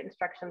really great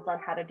instructions on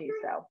how to do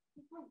so.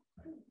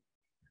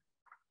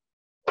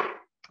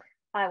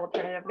 I will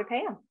turn it over to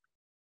Pam.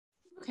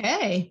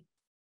 Okay.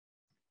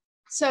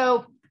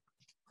 So,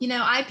 you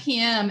know,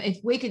 IPM, if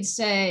we could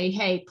say,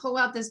 hey, pull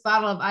out this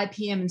bottle of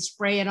IPM and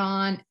spray it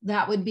on,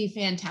 that would be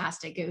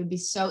fantastic. It would be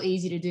so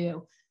easy to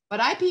do.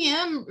 But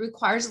IPM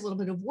requires a little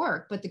bit of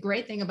work. But the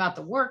great thing about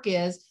the work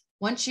is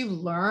once you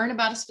learn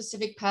about a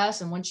specific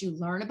pest and once you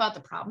learn about the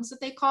problems that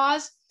they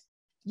cause,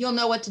 you'll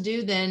know what to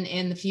do then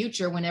in the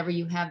future whenever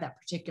you have that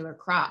particular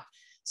crop.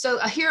 So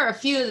here are a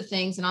few of the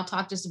things, and I'll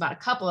talk just about a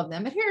couple of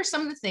them, but here are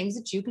some of the things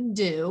that you can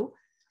do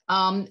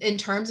in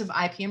terms of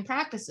IPM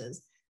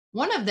practices.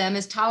 One of them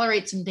is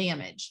tolerate some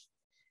damage.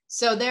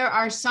 So there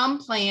are some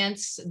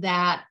plants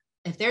that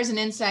if there's an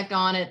insect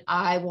on it,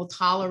 I will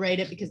tolerate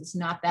it because it's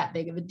not that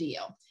big of a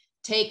deal.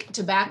 Take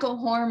tobacco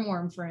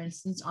hornworm, for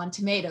instance, on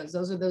tomatoes.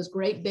 Those are those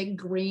great big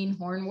green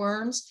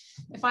hornworms.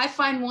 If I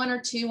find one or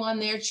two on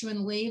there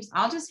chewing leaves,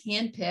 I'll just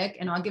hand pick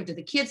and I'll give it to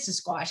the kids to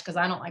squash because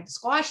I don't like to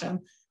squash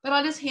them, but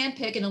I'll just hand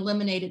pick and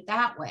eliminate it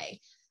that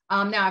way.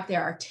 Now, if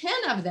there are 10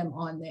 of them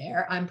on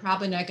there, I'm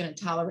probably not going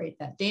to tolerate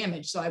that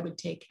damage, so I would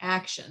take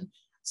action.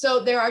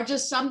 So there are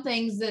just some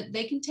things that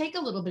they can take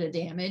a little bit of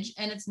damage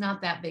and it's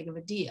not that big of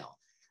a deal.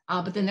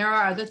 But then there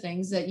are other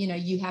things that, you know,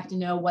 you have to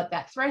know what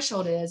that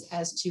threshold is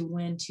as to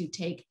when to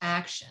take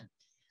action.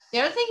 The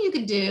other thing you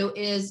could do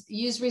is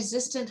use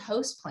resistant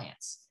host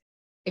plants.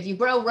 If you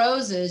grow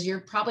roses,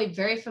 you're probably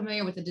very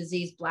familiar with the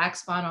disease black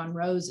spot on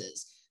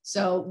roses.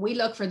 So we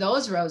look for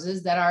those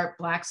roses that are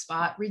black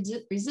spot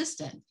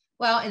resistant.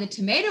 Well, in the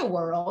tomato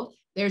world,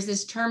 there's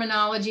this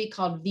terminology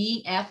called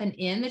V, F, and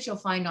N that you'll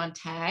find on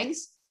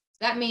tags.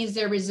 That means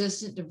they're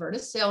resistant to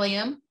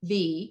verticillium,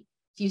 V,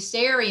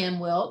 fusarium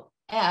wilt,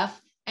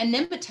 F, and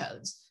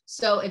nematodes.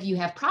 So if you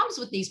have problems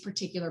with these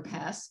particular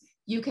pests,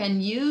 you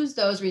can use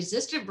those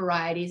resistant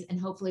varieties and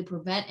hopefully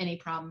prevent any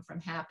problem from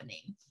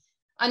happening.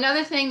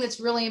 Another thing that's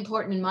really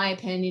important, in my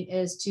opinion,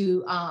 is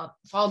to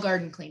fall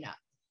garden cleanup.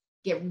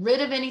 Get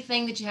rid of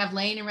anything that you have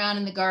laying around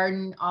in the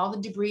garden, all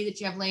the debris that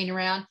you have laying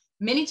around.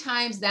 Many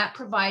times that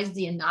provides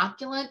the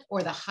inoculant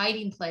or the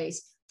hiding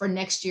place for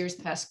next year's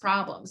pest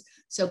problems.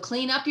 So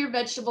clean up your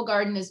vegetable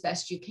garden as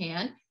best you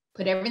can,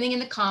 put everything in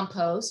the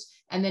compost,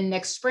 and then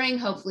next spring,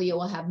 hopefully you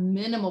will have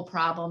minimal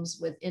problems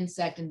with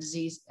insect and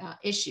disease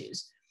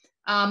issues.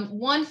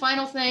 One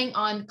final thing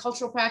on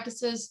cultural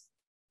practices,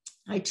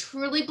 I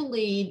truly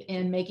believe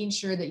in making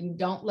sure that you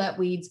don't let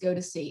weeds go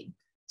to seed.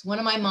 It's one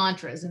of my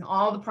mantras, and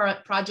all the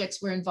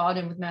projects we're involved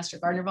in with Master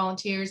Gardener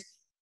volunteers.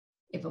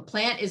 If a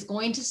plant is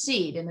going to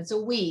seed and it's a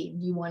weed,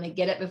 you want to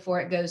get it before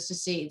it goes to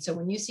seed. So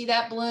when you see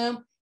that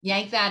bloom,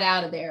 yank that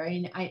out of there. I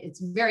mean, it's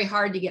very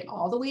hard to get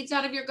all the weeds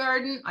out of your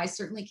garden. I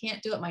certainly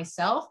can't do it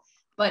myself,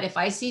 but if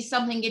I see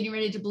something getting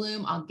ready to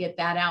bloom, I'll get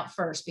that out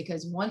first,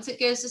 because once it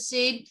goes to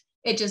seed,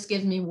 it just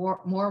gives me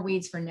more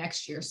weeds for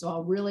next year. So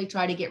I'll really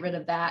try to get rid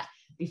of that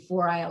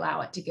before I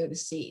allow it to go to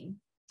seed.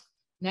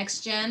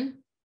 Next,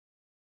 Jen.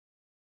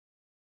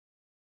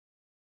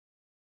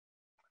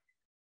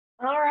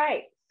 All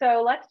right,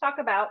 so let's talk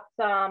about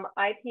some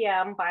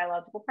IPM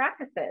biological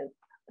practices.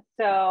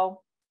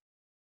 So,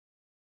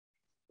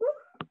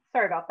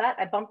 sorry about that.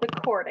 I bumped the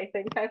cord, I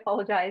think. I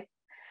apologize.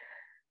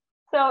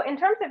 So in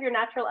terms of your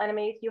natural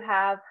enemies, you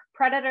have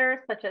predators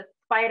such as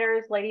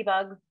spiders,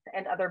 ladybugs,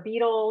 and other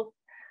beetles,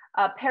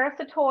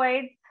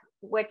 parasitoids,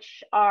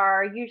 which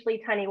are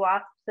usually tiny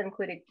wasps,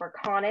 including for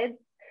conids,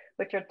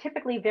 which are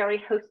typically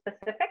very host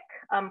specific.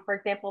 For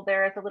example,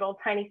 there is a little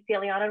tiny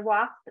Celianid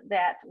wasp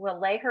that will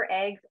lay her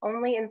eggs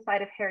only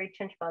inside of hairy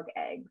chinchbug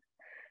eggs.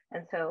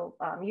 And so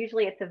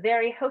usually it's a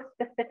very host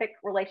specific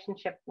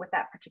relationship with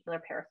that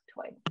particular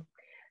parasitoid.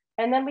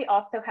 And then we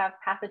also have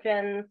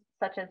pathogens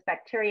such as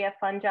bacteria,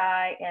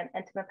 fungi, and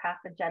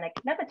entomopathogenic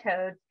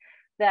nematodes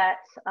that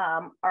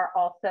are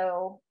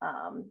also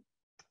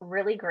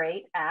really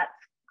great at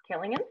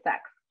killing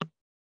insects.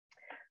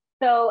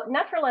 So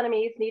natural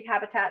enemies need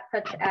habitats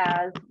such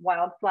as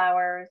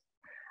wildflowers,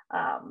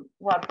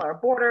 wildflower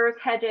borders,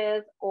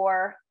 hedges,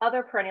 or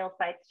other perennial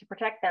sites to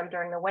protect them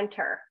during the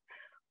winter.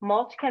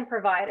 Mulch can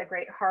provide a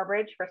great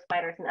harborage for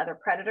spiders and other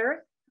predators.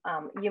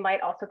 You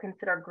might also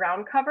consider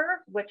ground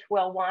cover, which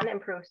will, one,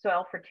 improve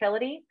soil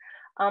fertility,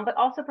 but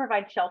also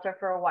provide shelter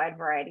for a wide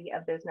variety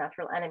of those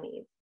natural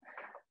enemies.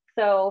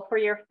 So for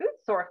your food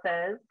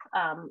sources,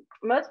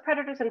 most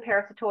predators and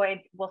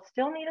parasitoids will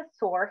still need a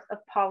source of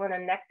pollen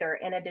and nectar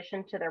in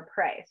addition to their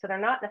prey. So they're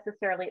not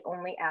necessarily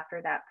only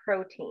after that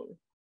protein.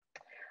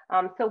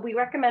 So we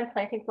recommend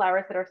planting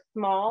flowers that are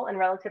small and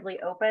relatively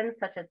open,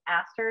 such as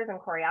asters and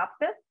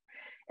coreopsis,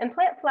 and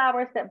plant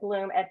flowers that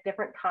bloom at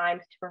different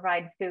times to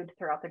provide food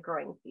throughout the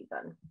growing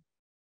season.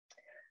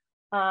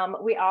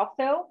 We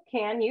also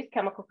can use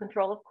chemical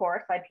control, of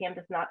course. IPM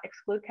does not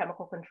exclude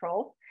chemical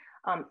control.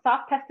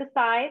 Soft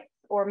pesticides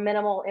or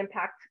minimal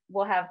impact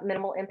will have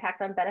minimal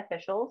impact on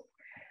beneficials.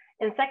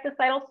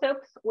 Insecticidal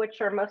soaps,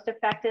 which are most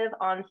effective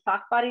on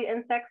soft-bodied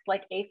insects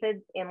like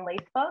aphids and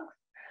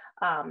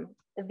lacebugs.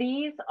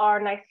 These are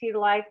nice to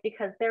utilize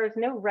because there is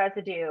no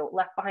residue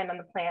left behind on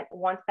the plant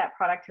once that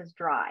product has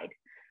dried.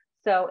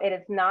 So it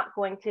is not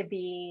going to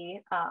be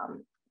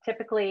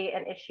typically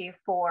an issue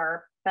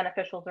for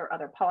beneficials or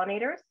other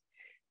pollinators.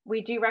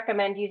 We do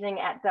recommend using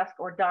at dusk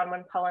or dawn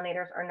when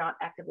pollinators are not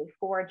actively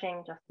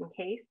foraging, just in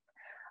case.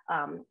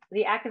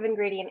 The active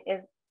ingredient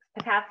is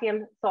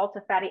potassium, salts,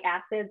 or fatty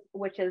acids,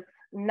 which is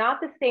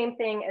not the same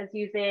thing as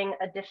using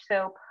a dish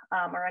soap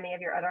or any of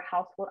your other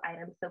household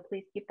items. So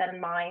please keep that in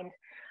mind.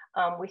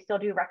 We still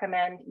do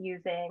recommend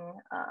using,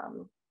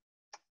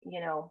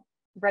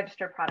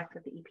 registered products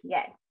with the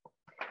EPA.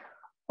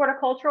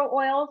 Horticultural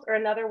oils are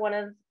another one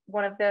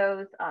of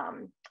those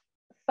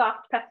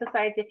soft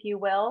pesticides, if you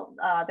will.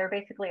 They're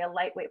basically a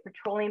lightweight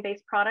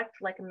petroleum-based product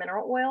like a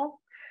mineral oil.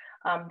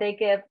 They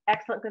give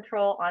excellent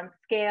control on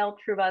scale,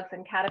 true bugs,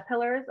 and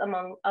caterpillars,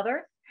 among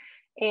others.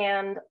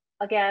 And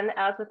again,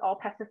 as with all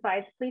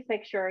pesticides, please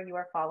make sure you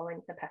are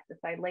following the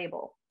pesticide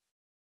label.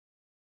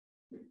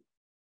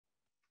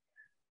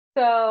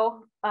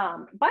 So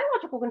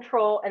biological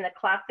control in the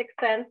classic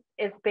sense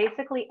is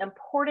basically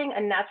importing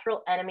a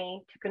natural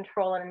enemy to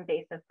control an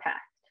invasive pest.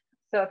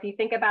 So if you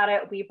think about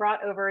it, we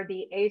brought over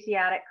the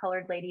Asiatic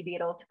colored lady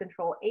beetle to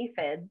control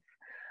aphids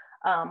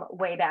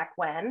way back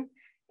when,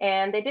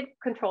 and they did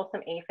control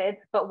some aphids,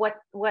 but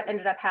what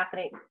ended up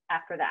happening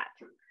after that?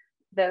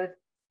 Those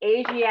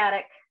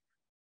Asiatic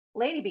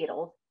lady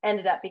beetles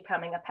ended up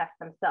becoming a pest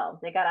themselves.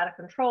 They got out of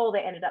control. They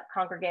ended up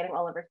congregating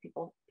all over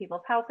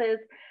people's houses,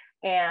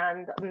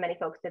 and many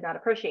folks did not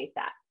appreciate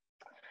that.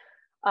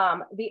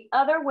 The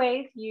other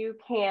ways you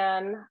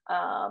can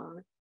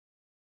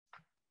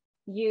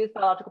use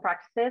biological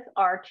practices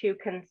are to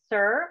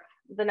conserve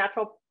the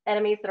natural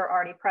enemies that are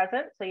already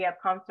present. So you have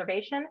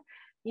conservation.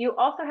 You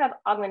also have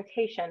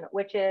augmentation,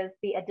 which is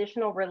the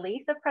additional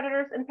release of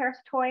predators and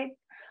parasitoids.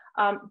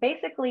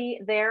 Basically,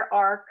 there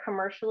are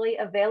commercially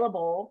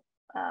available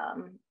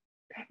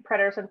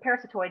predators and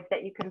parasitoids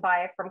that you can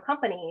buy from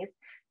companies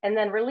and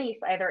then release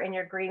either in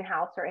your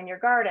greenhouse or in your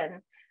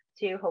garden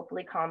to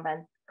hopefully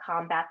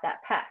combat that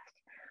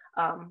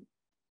pest.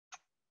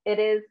 It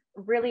is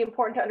really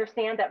important to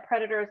understand that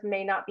predators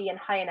may not be in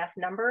high enough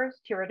numbers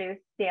to reduce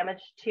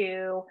damage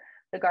to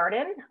the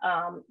garden.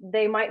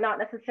 They might not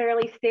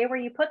necessarily stay where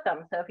you put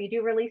them. So if you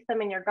do release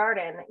them in your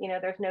garden,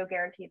 there's no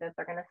guarantee that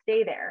they're going to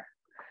stay there.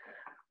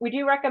 We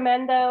do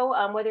recommend, though,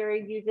 whether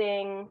you're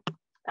using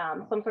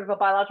some sort of a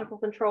biological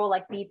control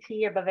like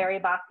BT or Bavaria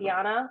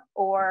bassiana,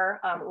 or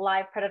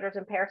live predators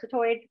and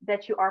parasitoids,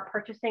 that you are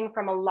purchasing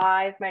from a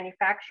live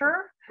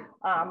manufacturer,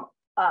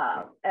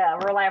 a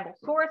reliable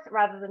source,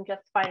 rather than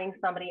just finding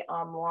somebody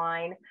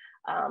online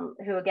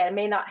who, again,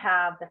 may not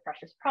have the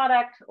freshest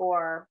product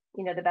or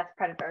the best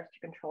predators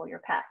to control your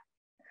pet.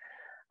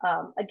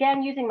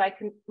 Again, using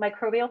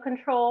microbial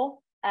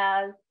control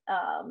as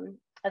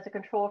a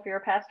control for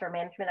your pest, or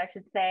management, I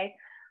should say.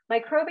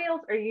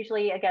 Microbials are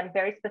usually, again,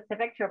 very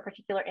specific to a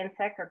particular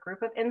insect or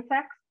group of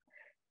insects.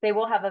 They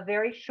will have a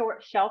very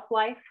short shelf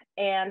life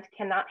and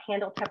cannot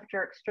handle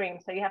temperature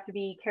extremes. So you have to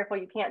be careful.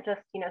 You can't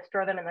just,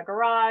 store them in the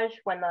garage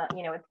when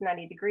it's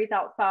 90 degrees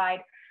outside.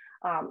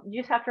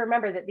 You just have to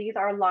remember that these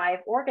are live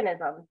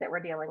organisms that we're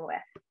dealing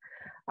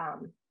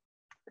with.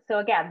 So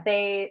again,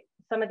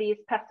 some of these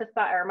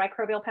pesticide or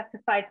microbial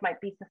pesticides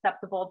might be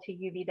susceptible to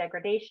UV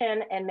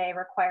degradation and may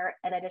require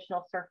an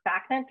additional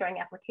surfactant during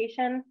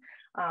application.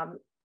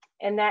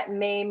 And that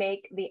may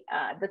make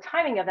the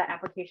timing of that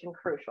application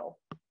crucial.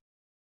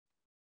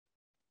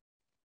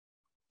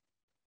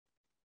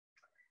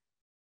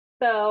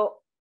 So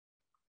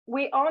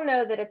we all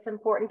know that it's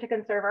important to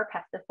conserve our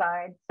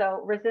pesticides.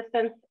 So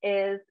resistance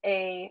is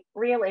a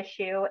real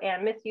issue,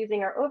 and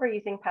misusing or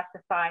overusing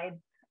pesticides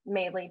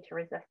may lead to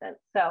resistance.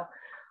 So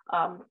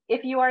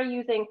if you are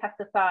using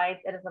pesticides,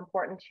 it is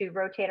important to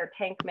rotate or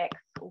tank mix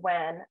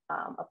when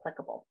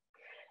applicable.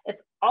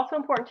 It's also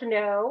important to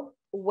know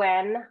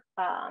when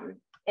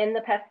in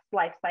the pest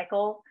life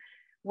cycle,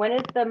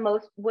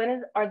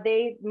 are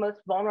they most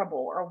vulnerable,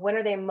 or when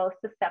are they most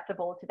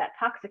susceptible to that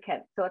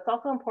toxicant? So it's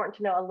also important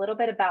to know a little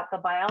bit about the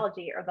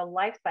biology or the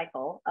life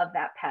cycle of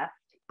that pest,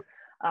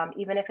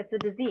 even if it's a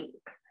disease.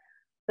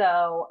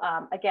 So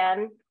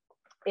again,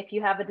 if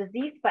you have a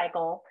disease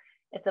cycle,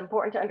 it's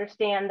important to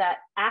understand that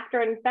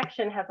after an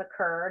infection has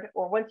occurred,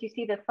 or once you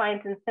see the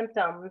signs and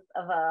symptoms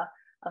of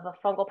a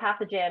fungal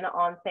pathogen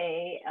on,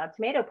 say, a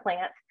tomato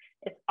plant,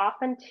 it's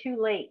often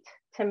too late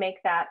to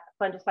make that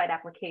fungicide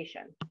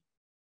application.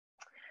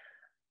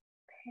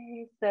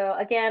 Okay, so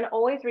again,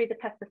 always read the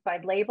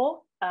pesticide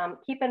label.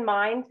 Keep in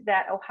mind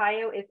that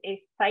Ohio is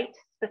a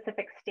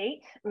site-specific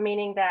state,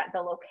 meaning that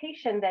the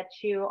location that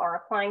you are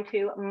applying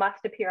to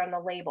must appear on the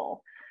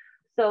label.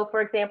 So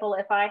for example,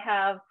 if I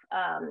have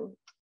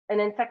an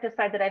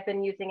insecticide that I've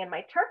been using in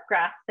my turf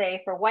grass,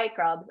 say for white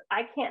grubs,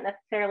 I can't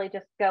necessarily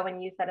just go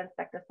and use that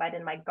insecticide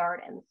in my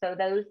garden. So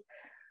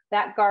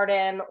that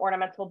garden,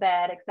 ornamental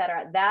bed,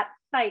 etc., that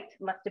site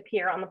must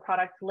appear on the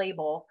product's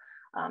label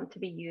to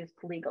be used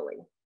legally.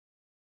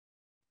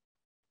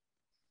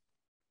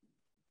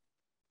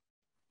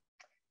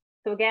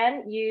 So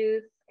again,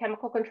 use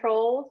chemical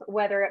controls,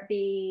 whether it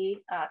be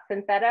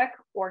synthetic,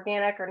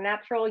 organic, or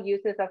natural, use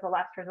this as a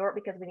last resort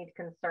because we need to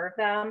conserve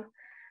them.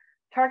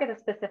 Target a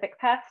specific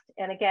pest,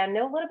 and again,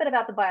 know a little bit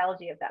about the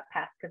biology of that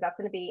pest, because that's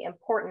going to be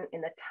important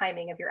in the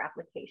timing of your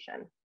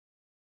application.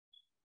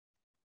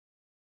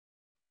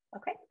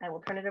 Okay, I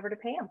will turn it over to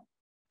Pam.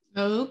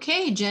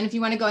 Okay, Jen, if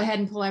you want to go ahead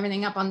and pull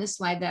everything up on this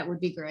slide, that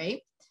would be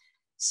great.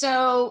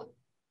 So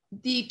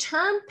the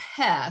term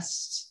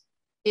pest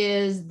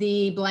is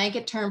the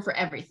blanket term for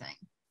everything.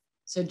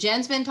 So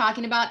Jen's been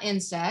talking about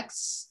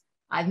insects.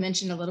 I've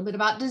mentioned a little bit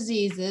about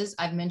diseases.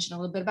 I've mentioned a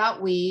little bit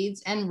about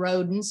weeds and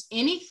rodents,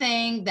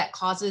 anything that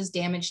causes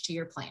damage to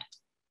your plant.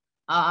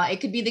 It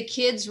could be the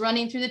kids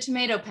running through the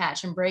tomato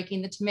patch and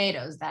breaking the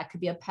tomatoes. That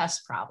could be a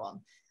pest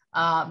problem.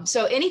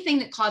 So anything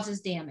that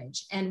causes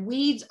damage, and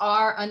weeds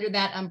are under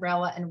that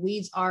umbrella, and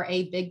weeds are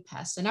a big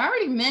pest. And I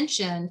already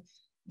mentioned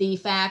the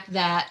fact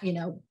that,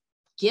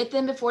 get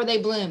them before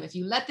they bloom. If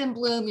you let them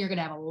bloom, you're going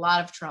to have a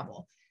lot of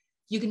trouble.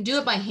 You can do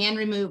it by hand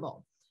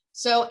removal.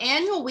 So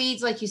annual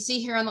weeds, like you see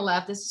here on the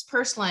left, this is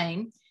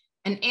purslane.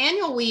 An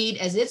annual weed,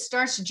 as it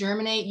starts to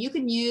germinate, you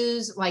can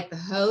use like the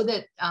hoe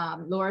that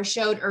Laura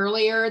showed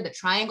earlier, the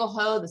triangle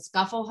hoe, the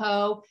scuffle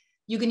hoe.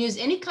 You can use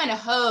any kind of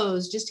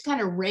hose just to kind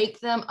of rake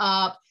them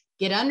up,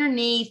 get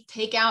underneath,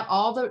 take out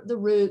all the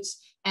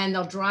roots, and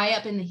they'll dry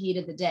up in the heat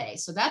of the day.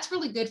 So that's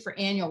really good for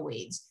annual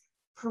weeds.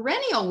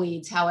 Perennial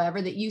weeds,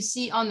 however, that you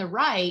see on the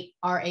right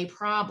are a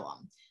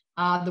problem.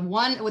 The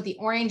one with the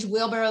orange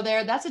wheelbarrow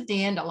there, that's a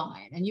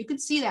dandelion. And you can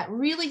see that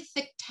really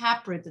thick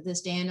taproot that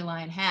this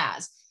dandelion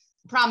has.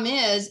 The problem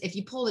is, if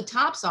you pull the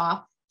tops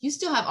off, you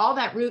still have all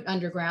that root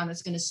underground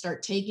that's going to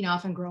start taking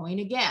off and growing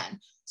again.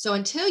 So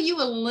until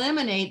you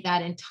eliminate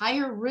that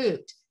entire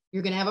root,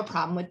 you're going to have a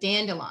problem with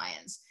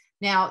dandelions.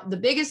 Now, the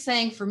biggest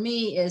thing for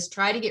me is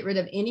try to get rid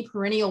of any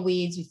perennial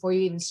weeds before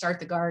you even start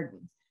the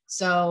garden.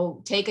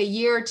 So take a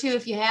year or two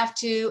if you have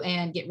to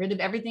and get rid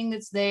of everything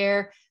that's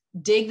there,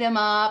 dig them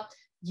up.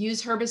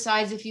 Use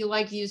herbicides if you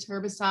like to use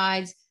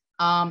herbicides.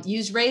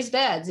 Use raised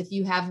beds if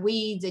you have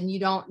weeds and you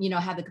don't,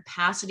 have the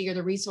capacity or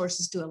the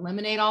resources to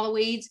eliminate all the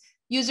weeds.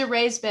 Use a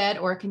raised bed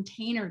or a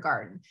container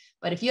garden.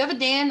 But if you have a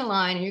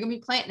dandelion and you're going to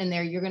be planting in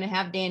there, you're going to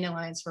have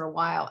dandelions for a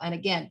while. And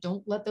again,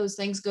 don't let those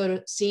things go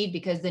to seed,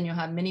 because then you'll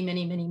have many,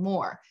 many, many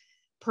more.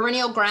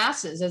 Perennial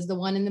grasses is the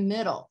one in the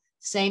middle.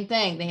 Same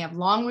thing. They have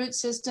long root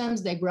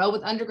systems. They grow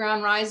with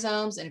underground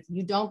rhizomes. And if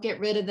you don't get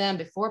rid of them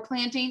before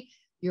planting,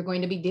 you're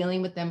going to be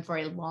dealing with them for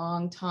a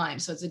long time.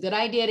 So it's a good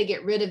idea to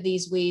get rid of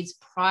these weeds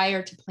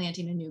prior to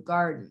planting a new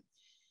garden.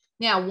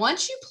 Now,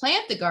 once you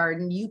plant the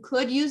garden, you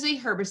could use a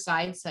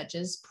herbicide such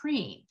as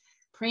preen.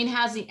 Preen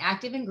has the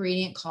active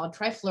ingredient called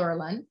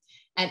trifluralin,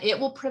 and it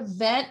will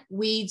prevent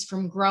weeds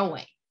from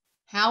growing.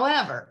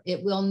 However,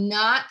 it will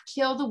not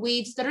kill the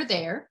weeds that are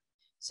there.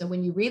 So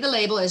when you read the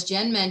label, as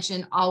Jen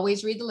mentioned,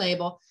 always read the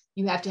label.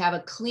 You have to have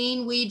a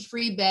clean,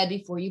 weed-free bed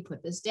before you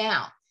put this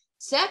down.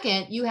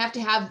 Second, you have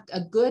to have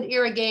a good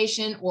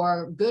irrigation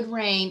or good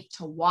rain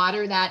to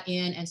water that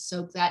in and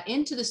soak that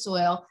into the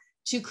soil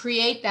to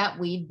create that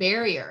weed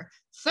barrier.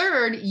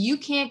 Third, you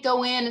can't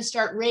go in and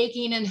start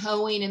raking and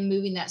hoeing and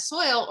moving that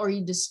soil, or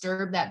you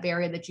disturb that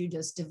barrier that you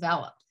just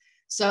developed.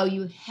 So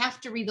you have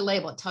to read the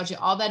label. It tells you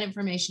all that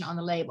information on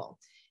the label.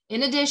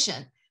 In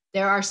addition,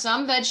 there are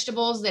some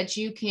vegetables that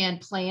you can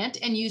plant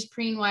and use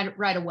preen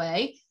right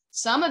away.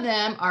 Some of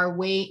them are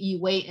you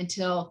wait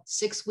until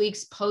 6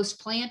 weeks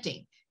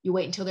post-planting. You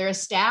wait until they're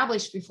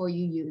established before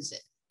you use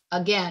it.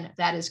 Again,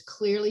 that is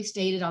clearly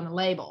stated on the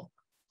label.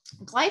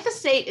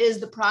 Glyphosate is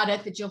the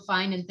product that you'll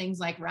find in things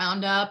like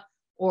Roundup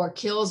or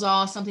Kills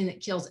All, something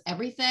that kills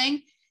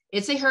everything.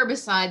 It's a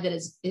herbicide that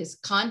is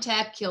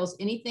contact, kills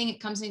anything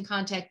it comes in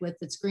contact with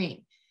that's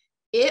green.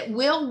 It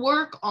will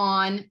work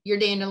on your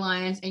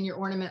dandelions and your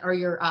ornament or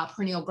your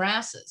perennial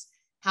grasses.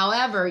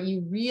 However,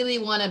 you really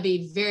want to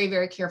be very,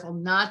 very careful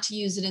not to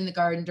use it in the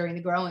garden during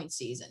the growing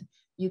season.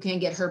 You can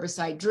get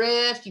herbicide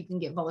drift, you can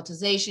get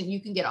volatilization,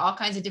 you can get all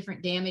kinds of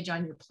different damage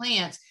on your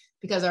plants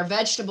because our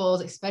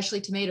vegetables,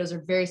 especially tomatoes,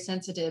 are very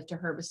sensitive to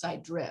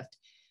herbicide drift.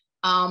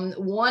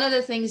 One of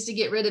the things to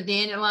get rid of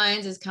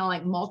dandelions is kind of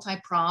like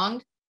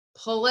multi-pronged.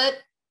 Pull it,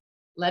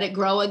 let it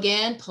grow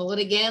again, pull it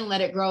again,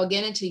 let it grow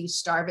again until you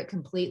starve it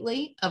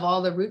completely of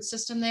all the root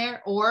system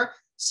there, or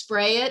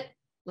spray it,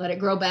 let it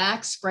grow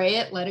back, spray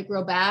it, let it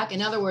grow back. In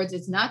other words,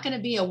 it's not going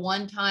to be a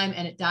one time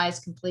and it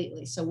dies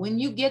completely. So when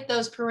you get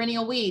those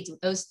perennial weeds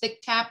with those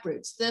thick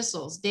taproots,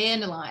 thistles,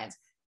 dandelions,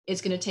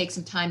 it's going to take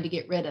some time to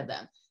get rid of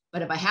them.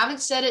 But if I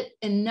haven't said it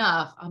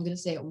enough, I'm going to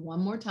say it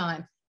one more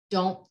time.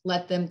 Don't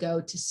let them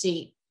go to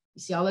seed.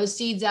 You see all those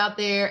seeds out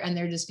there and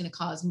they're just going to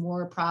cause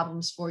more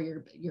problems for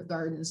your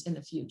gardens in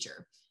the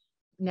future.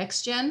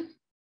 Next, Jen.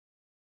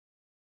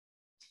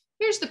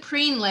 Here's the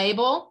preen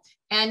label.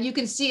 And you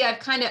can see I've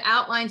kind of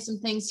outlined some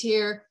things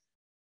here.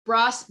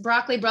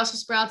 Broccoli,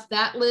 Brussels sprouts,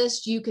 that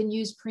list, you can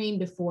use preen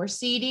before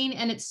seeding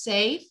and it's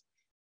safe.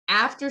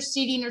 After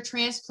seeding or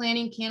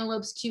transplanting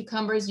cantaloupes,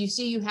 cucumbers, you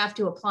see you have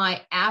to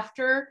apply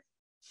after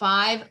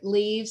 5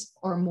 leaves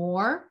or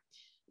more.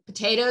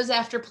 Potatoes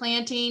after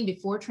planting,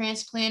 before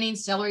transplanting,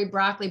 celery,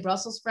 broccoli,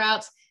 Brussels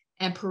sprouts,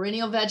 and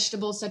perennial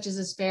vegetables such as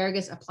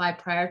asparagus apply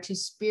prior to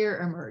spear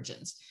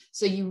emergence.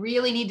 So you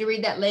really need to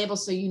read that label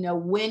so you know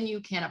when you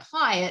can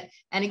apply it.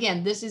 And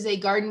again, this is a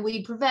garden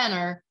weed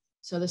preventer,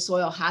 so the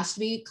soil has to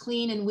be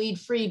clean and weed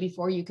free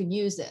before you can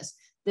use this.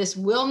 This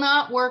will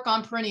not work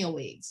on perennial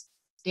weeds.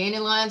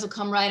 Dandelions will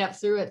come right up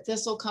through it,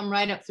 thistle come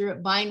right up through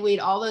it, bindweed,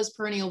 all those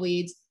perennial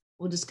weeds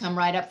will just come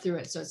right up through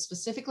it. So it's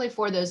specifically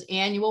for those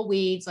annual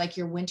weeds like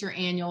your winter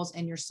annuals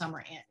and your summer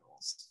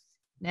annuals.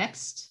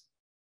 Next.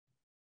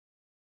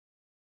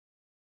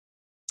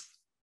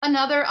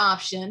 Another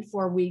option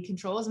for weed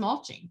control is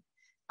mulching.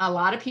 A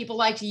lot of people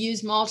like to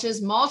use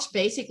mulches. Mulch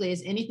basically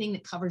is anything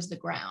that covers the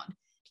ground.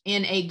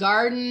 In a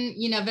garden,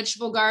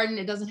 vegetable garden,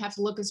 it doesn't have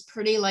to look as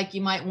pretty like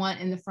you might want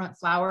in the front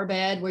flower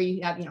bed where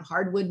you have,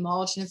 hardwood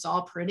mulch and it's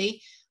all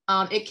pretty.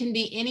 It can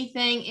be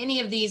anything,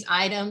 any of these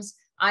items.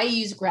 I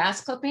use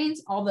grass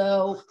clippings,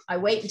 although I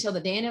wait until the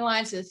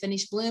dandelions have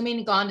finished blooming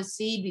and gone to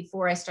seed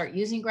before I start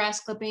using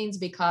grass clippings,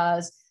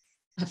 because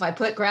if I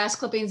put grass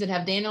clippings that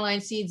have dandelion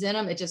seeds in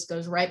them, it just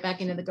goes right back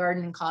into the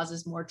garden and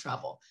causes more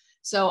trouble.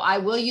 So I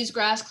will use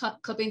grass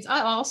clippings.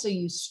 I also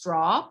use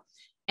straw,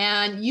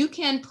 and you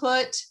can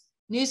put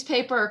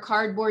newspaper or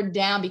cardboard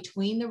down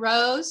between the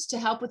rows to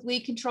help with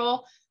weed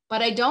control,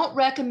 but I don't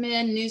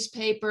recommend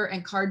newspaper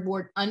and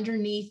cardboard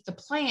underneath the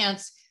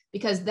plants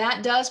because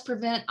that does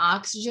prevent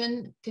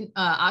oxygen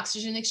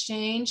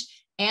exchange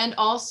and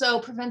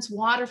also prevents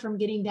water from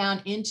getting down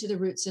into the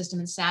root system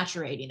and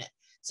saturating it.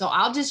 So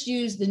I'll just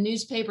use the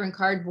newspaper and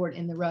cardboard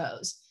in the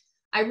rows.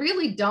 I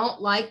really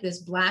don't like this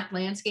black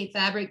landscape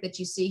fabric that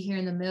you see here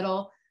in the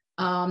middle.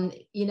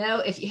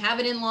 If you have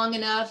it in long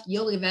enough,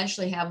 you'll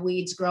eventually have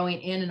weeds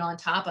growing in and on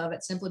top of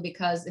it, simply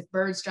because if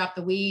birds drop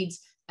the weeds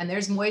and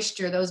there's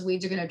moisture, those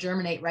weeds are going to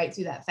germinate right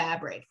through that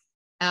fabric.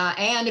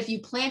 And if you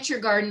plant your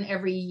garden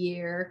every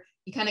year,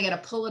 you kind of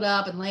got to pull it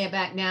up and lay it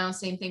back down.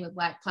 Same thing with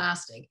black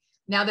plastic.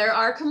 Now, there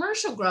are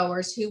commercial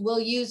growers who will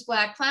use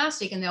black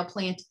plastic and they'll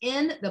plant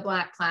in the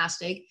black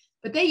plastic,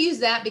 but they use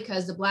that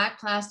because the black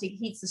plastic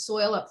heats the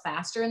soil up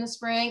faster in the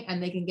spring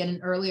and they can get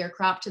an earlier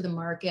crop to the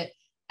market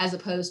as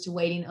opposed to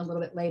waiting a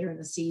little bit later in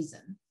the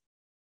season.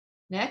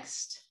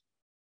 Next.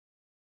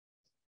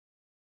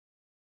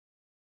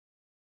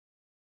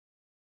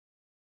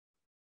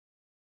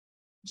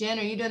 Jen,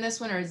 are you doing this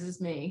one or is this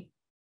me?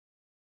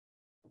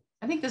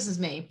 I think this is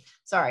me.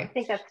 Sorry. I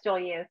think that's still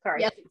you.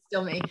 Sorry. Yes, it's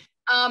still me.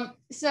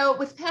 So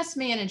with pest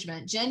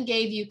management, Jen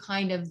gave you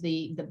kind of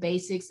the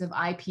basics of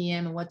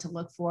IPM and what to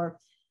look for.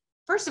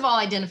 First of all,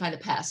 identify the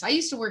pests. I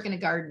used to work in a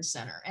garden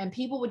center and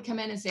people would come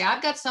in and say,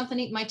 I've got something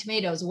eating my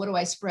tomatoes. What do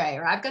I spray?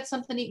 Or I've got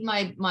something eating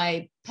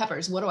my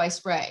peppers. What do I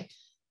spray?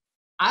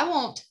 I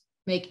won't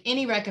make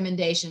any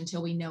recommendation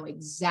until we know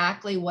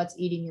exactly what's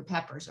eating your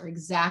peppers or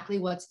exactly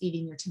what's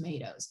eating your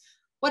tomatoes.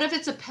 What if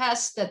it's a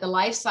pest that the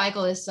life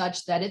cycle is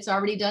such that it's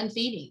already done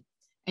feeding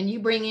and you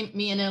bring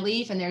me in a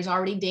leaf and there's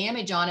already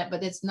damage on it,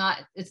 but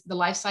the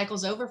life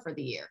cycle's over for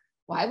the year.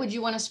 Why would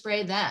you want to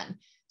spray then?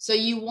 So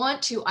you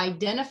want to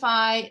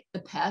identify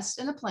the pest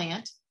in the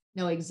plant,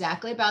 know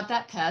exactly about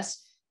that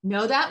pest,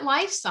 know that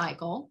life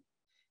cycle,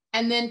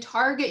 and then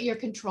target your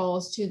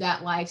controls to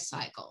that life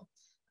cycle.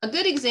 A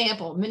good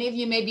example, many of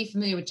you may be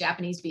familiar with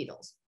Japanese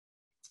beetles.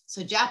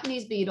 So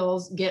Japanese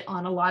beetles get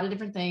on a lot of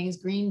different things,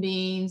 green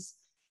beans,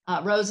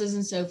 roses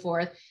and so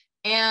forth.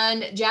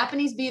 And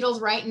Japanese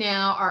beetles right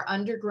now are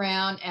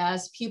underground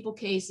as pupal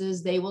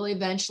cases. They will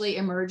eventually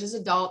emerge as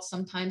adults,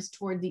 sometimes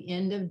toward the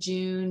end of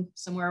June,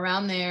 somewhere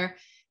around there.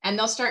 And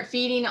they'll start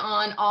feeding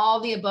on all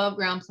the above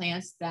ground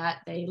plants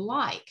that they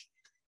like.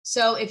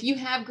 So if you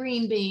have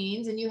green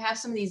beans and you have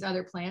some of these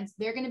other plants,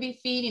 they're going to be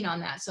feeding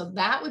on that. So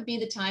that would be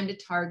the time to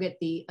target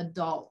the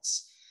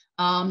adults.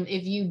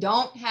 If you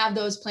don't have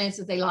those plants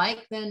that they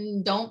like,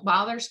 then don't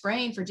bother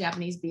spraying for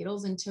Japanese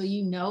beetles until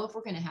you know if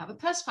we're going to have a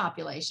pest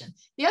population.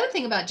 The other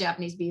thing about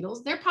Japanese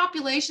beetles, their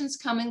populations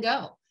come and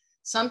go.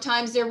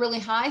 Sometimes they're really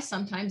high,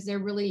 sometimes they're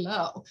really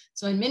low.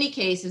 So in many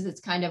cases,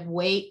 it's kind of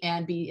wait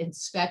and be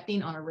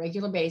inspecting on a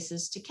regular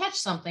basis to catch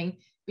something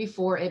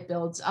before it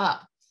builds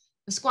up.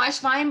 The squash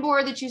vine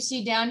borer that you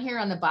see down here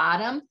on the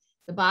bottom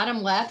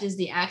left is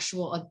the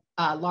actual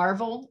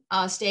larval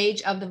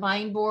stage of the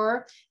vine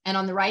borer. And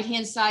on the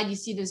right-hand side, you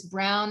see this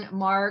brown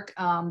mark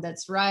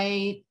that's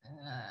right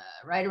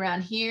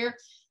around here.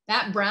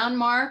 That brown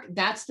mark,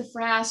 that's the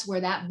frass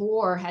where that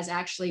borer has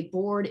actually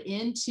bored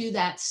into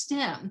that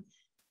stem.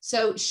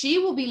 So she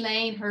will be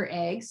laying her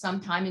eggs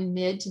sometime in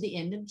mid to the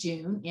end of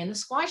June in the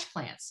squash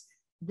plants.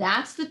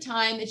 That's the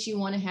time that you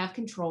want to have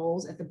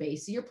controls at the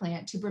base of your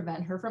plant to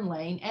prevent her from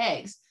laying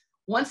eggs.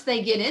 Once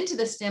they get into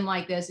the stem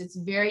like this, it's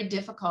very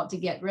difficult to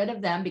get rid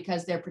of them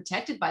because they're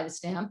protected by the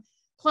stem.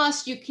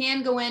 Plus, you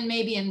can go in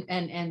maybe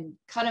and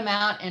cut them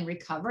out and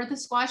recover the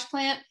squash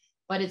plant,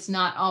 but it's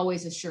not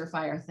always a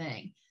surefire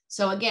thing.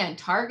 So again,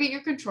 target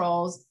your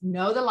controls,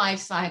 know the life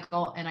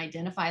cycle, and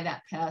identify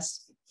that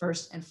pest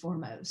first and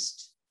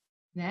foremost.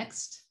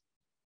 Next.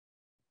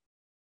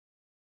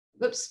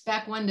 Oops,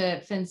 back one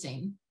to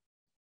fencing,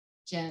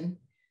 Jen.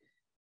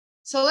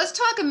 So let's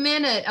talk a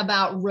minute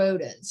about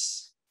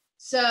rodents.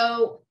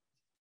 So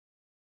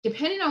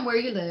depending on where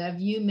you live,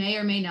 you may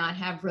or may not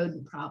have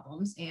rodent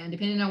problems. And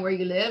depending on where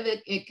you live,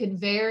 it could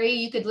vary.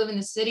 You could live in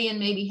the city and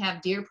maybe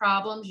have deer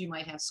problems. You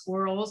might have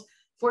squirrels.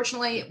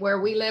 Fortunately,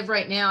 where we live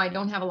right now, I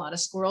don't have a lot of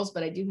squirrels,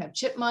 but I do have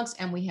chipmunks,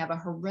 and we have a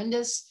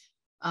horrendous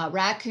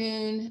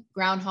raccoon,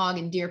 groundhog,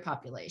 and deer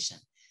population.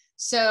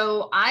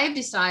 So I've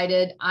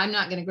decided I'm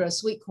not going to grow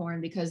sweet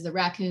corn because the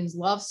raccoons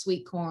love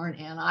sweet corn,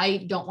 and I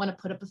don't want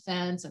to put up a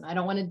fence and I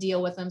don't want to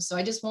deal with them. So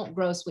I just won't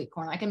grow sweet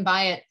corn. I can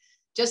buy it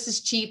just as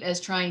cheap as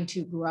trying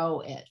to grow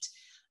it.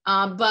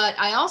 But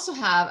I also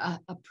have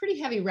a pretty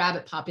heavy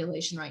rabbit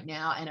population right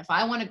now. And if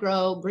I want to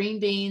grow green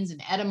beans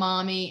and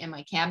edamame and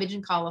my cabbage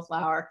and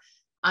cauliflower,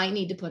 I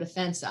need to put a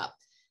fence up.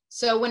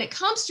 So when it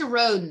comes to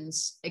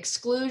rodents,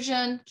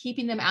 exclusion,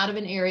 keeping them out of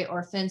an area,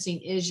 or fencing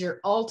is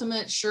your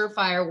ultimate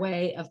surefire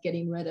way of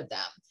getting rid of them.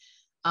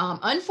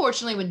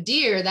 Unfortunately, with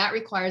deer, that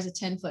requires a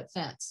 10-foot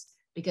fence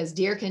because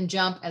deer can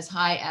jump as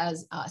high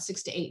as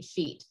 6 to 8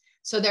 feet.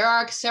 So there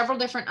are several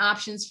different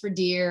options for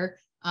deer.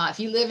 If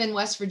you live in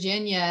West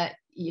Virginia,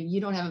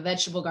 you don't have a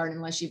vegetable garden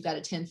unless you've got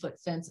a 10-foot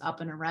fence up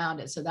and around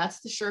it. So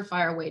that's the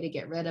surefire way to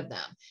get rid of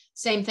them.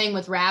 Same thing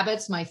with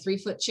rabbits. My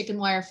 3-foot chicken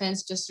wire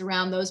fence just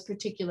around those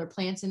particular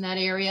plants in that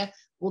area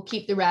will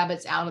keep the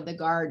rabbits out of the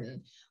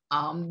garden.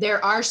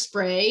 There are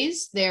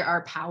sprays, there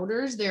are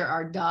powders, there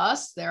are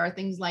dusts, there are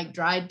things like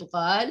dried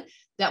blood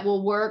that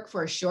will work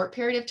for a short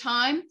period of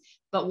time.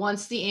 But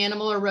once the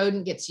animal or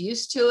rodent gets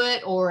used to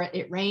it, or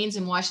it rains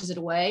and washes it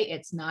away,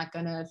 it's not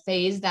going to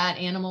faze that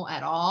animal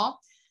at all.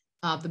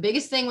 The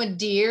biggest thing with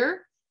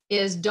deer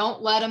is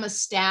don't let them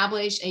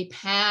establish a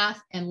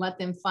path and let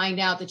them find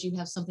out that you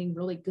have something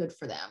really good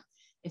for them.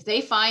 If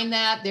they find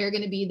that, they're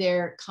going to be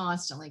there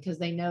constantly because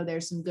they know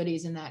there's some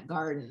goodies in that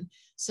garden.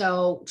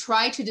 So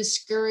try to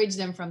discourage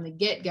them from the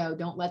get-go.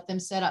 Don't let them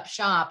set up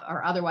shop,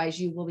 or otherwise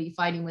you will be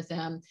fighting with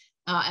them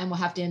and we'll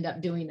have to end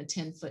up doing a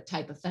 10-foot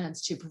type of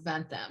fence to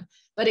prevent them.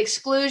 But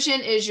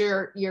exclusion is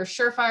your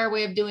surefire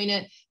way of doing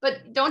it.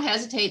 But don't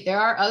hesitate. There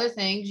are other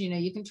things. You know,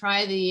 you can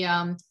try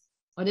the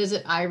what is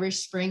it,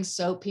 Irish Spring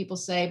soap, people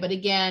say. But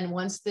again,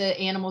 once the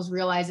animals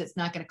realize it's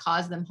not going to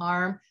cause them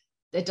harm,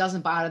 it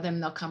doesn't bother them,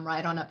 they'll come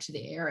right on up to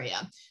the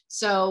area.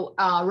 So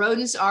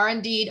rodents are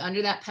indeed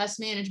under that pest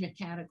management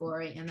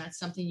category, and that's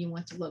something you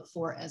want to look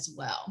for as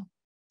well.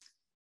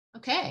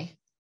 Okay.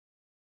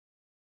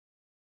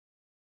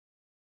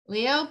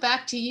 Leo,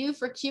 back to you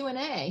for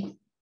Q&A.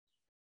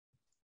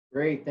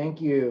 Great, thank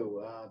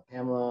you,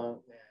 Pamela,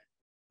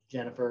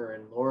 Jennifer,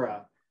 and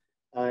Laura.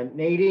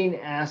 Nadine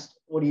asked,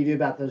 what do you do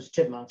about those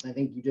chipmunks? I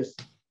think you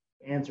just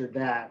answered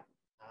that.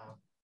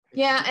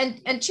 Yeah,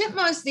 and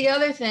chipmunks, the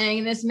other thing,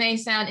 and this may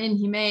sound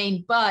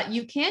inhumane, but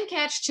you can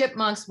catch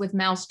chipmunks with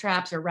mouse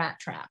traps or rat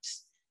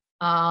traps.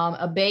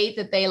 A bait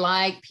that they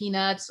like,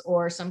 peanuts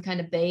or some kind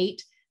of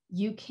bait,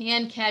 you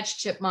can catch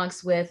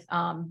chipmunks with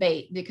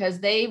bait, because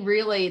they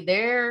really,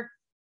 they're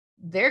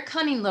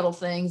cunning little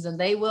things, and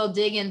they will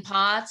dig in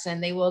pots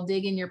and they will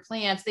dig in your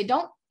plants. They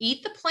don't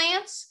eat the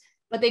plants,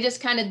 but they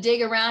just kind of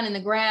dig around in the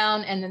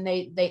ground and then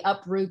they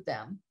uproot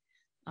them.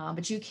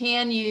 But you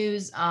can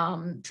use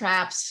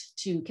traps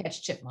to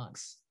catch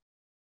chipmunks.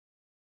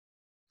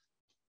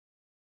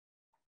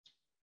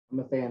 I'm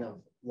a fan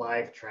of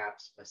live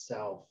traps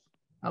myself.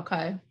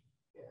 Okay.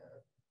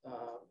 Yeah.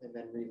 And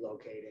then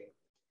relocating.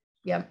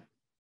 Yep.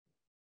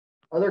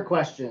 Other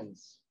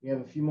questions? We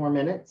have a few more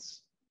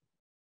minutes.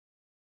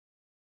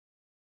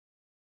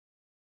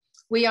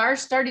 We are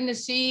starting to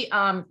see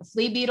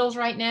flea beetles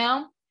right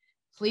now.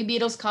 Flea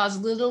beetles cause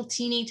little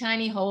teeny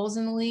tiny holes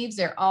in the leaves.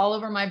 They're all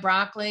over my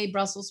broccoli,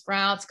 Brussels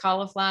sprouts,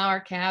 cauliflower,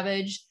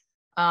 cabbage.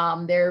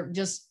 They're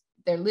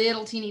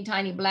little teeny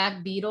tiny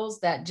black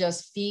beetles that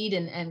just feed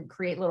and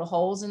create little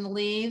holes in the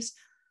leaves.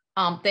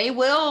 They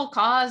will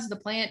cause the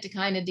plant to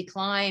kind of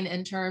decline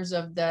in terms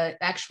of the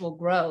actual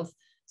growth.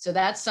 So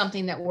that's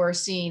something that we're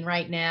seeing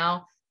right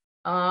now.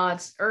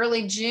 It's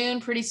early June.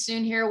 Pretty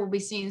soon here, we'll be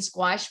seeing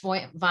squash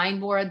vine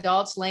borer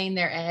adults laying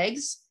their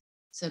eggs.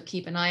 So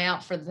keep an eye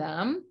out for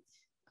them.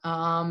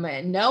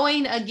 And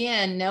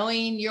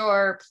knowing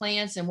your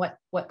plants and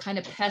what kind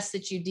of pests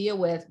that you deal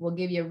with will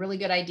give you a really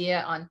good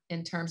idea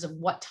in terms of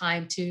what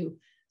time to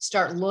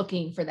start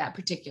looking for that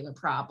particular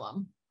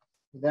problem.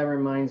 That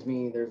reminds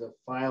me, there's a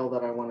file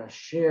that I want to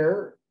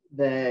share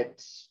that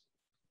it's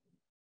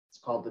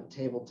called the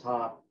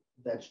Tabletop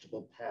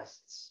Vegetable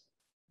Pests.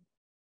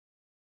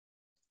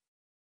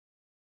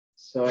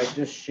 So I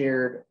just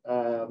shared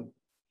a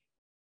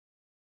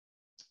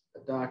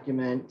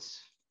document.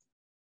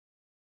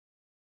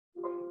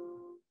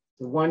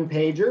 The one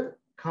pager,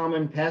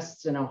 Common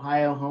Pests in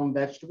Ohio Home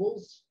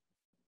Vegetables.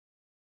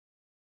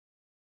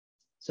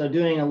 So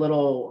doing a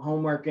little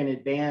homework in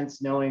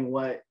advance, knowing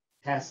what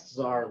pests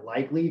are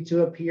likely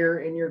to appear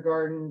in your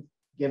garden,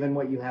 given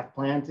what you have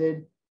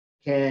planted,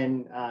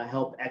 can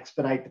help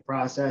expedite the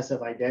process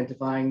of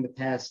identifying the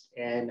pest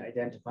and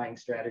identifying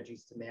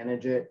strategies to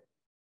manage it.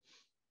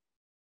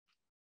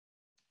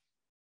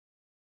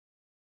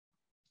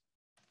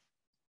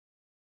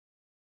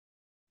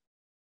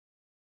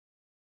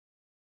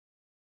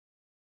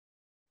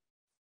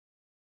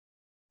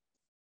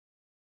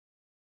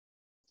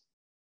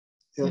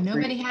 So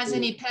nobody has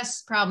any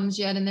pest problems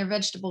yet in their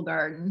vegetable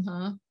garden,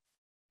 huh?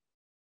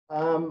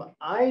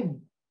 I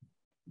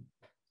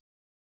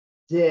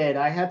did.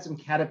 I had some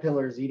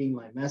caterpillars eating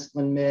my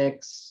mesclun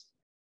mix.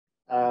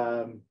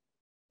 And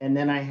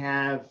then I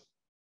have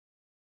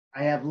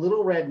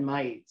little red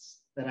mites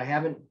that I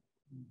haven't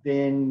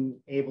been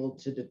able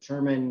to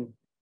determine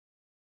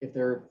if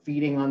they're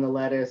feeding on the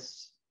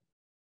lettuce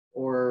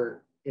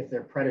or if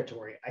they're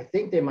predatory. I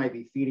think they might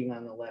be feeding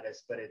on the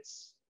lettuce, but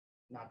it's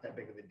not that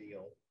big of a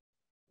deal.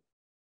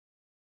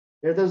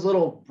 They're those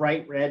little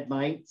bright red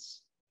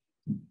mites.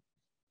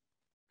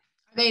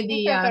 Are they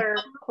the those are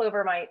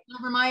clover mites?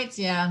 Clover mites,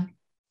 yeah.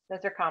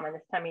 Those are common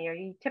this time of year.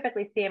 You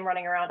typically see them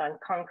running around on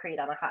concrete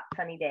on a hot,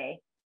 sunny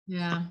day.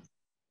 Yeah.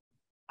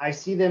 I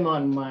see them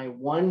on my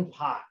one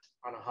pot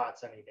on a hot,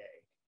 sunny day.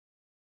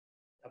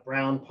 A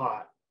brown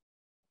pot.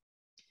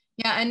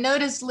 Yeah, and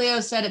notice Leo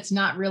said it's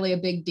not really a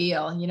big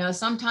deal. You know,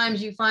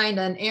 sometimes you find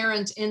an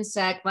errant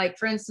insect, like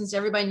for instance,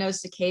 everybody knows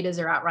cicadas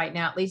are out right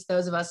now, at least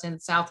those of us in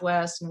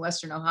Southwest and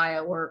Western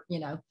Ohio, we're,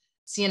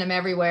 seeing them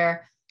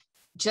everywhere.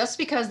 Just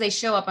because they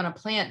show up on a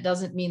plant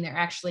doesn't mean they're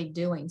actually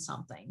doing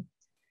something.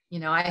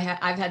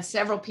 I've had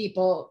several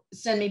people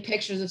send me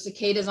pictures of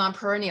cicadas on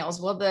perennials.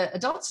 Well, the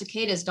adult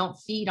cicadas don't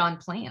feed on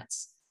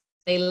plants.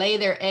 They lay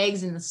their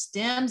eggs in the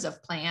stems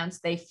of plants.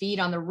 They feed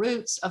on the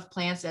roots of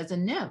plants as a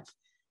nymph.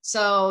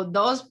 So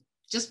those,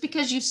 just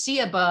because you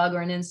see a bug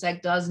or an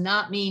insect does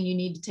not mean you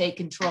need to take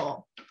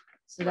control.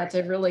 So that's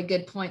a really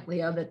good point,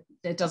 Leo, that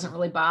it doesn't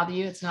really bother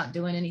you. It's not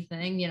doing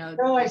anything,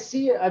 No, I've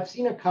seen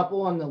a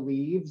couple on the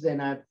leaves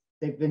and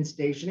they've been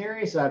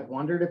stationary. So I've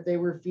wondered if they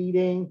were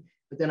feeding,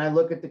 but then I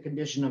look at the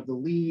condition of the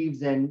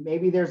leaves and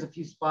maybe there's a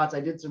few spots. I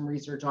did some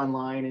research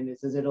online and it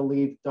says it'll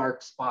leave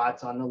dark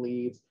spots on the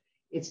leaves.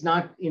 It's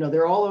not,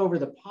 they're all over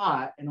the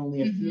pot and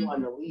only a few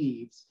on the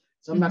leaves.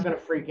 So I'm not going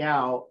to freak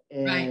out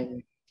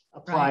and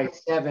apply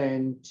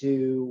 7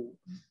 to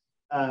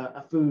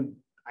a food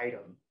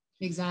item.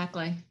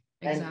 Exactly.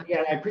 And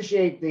yeah, I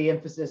appreciate the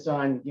emphasis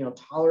on,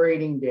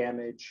 tolerating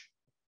damage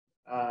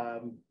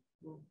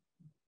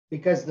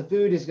because the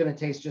food is going to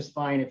taste just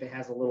fine if it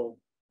has a little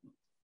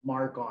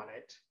mark on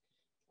it.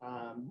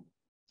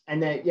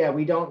 And that, yeah,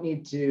 we don't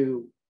need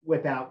to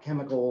whip out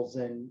chemicals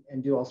and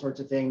do all sorts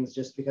of things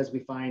just because we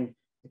find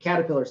the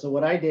caterpillar. So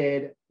what I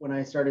did when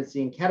I started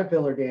seeing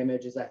caterpillar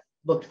damage is I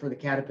looked for the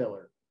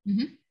caterpillar.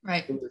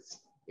 Right.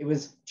 It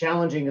was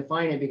challenging to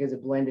find it because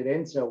it blended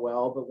in so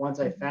well. But once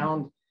I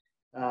found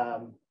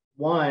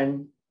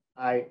one,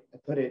 I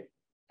put it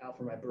out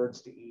for my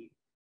birds to eat.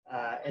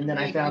 And then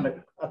I found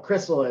a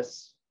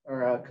chrysalis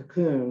or a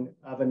cocoon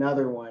of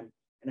another one,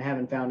 and I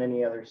haven't found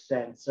any others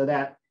since. So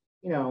that,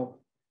 you know,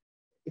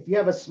 if you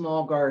have a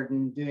small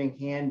garden, doing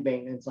hand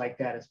maintenance like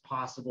that is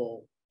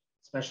possible,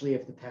 especially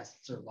if the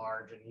pests are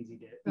large and easy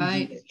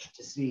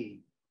to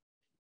see.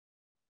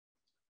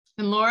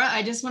 And Laura,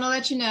 I just want to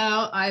let you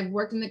know, I've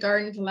worked in the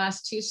garden for the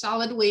last 2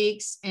 solid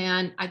weeks,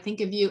 and I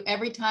think of you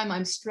every time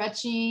I'm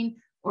stretching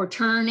or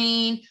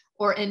turning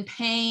or in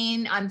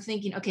pain. I'm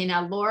thinking, okay,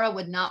 now Laura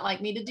would not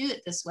like me to do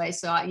it this way.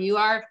 So you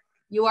are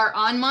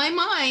on my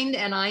mind,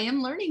 and I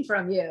am learning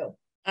from you.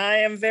 I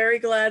am very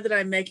glad that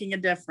I'm making a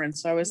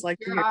difference. I always like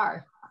to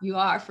hear. You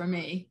are for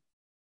me.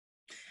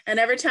 And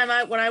every time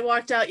when I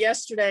walked out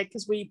yesterday,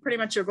 because we pretty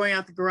much are going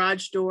out the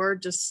garage door,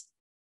 just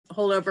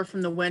holdover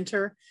from the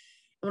winter.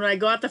 When I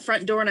go out the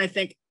front door and I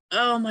think,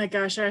 oh my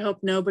gosh, I hope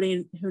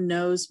nobody who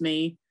knows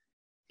me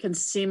can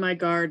see my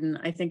garden,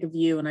 I think of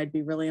you, and I'd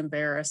be really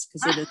embarrassed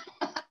because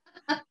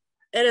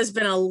it has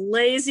been a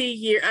lazy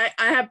year.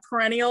 I have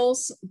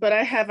perennials, but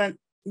I haven't.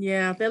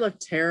 Yeah, they look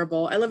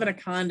terrible. I live in a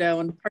condo,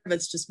 and part of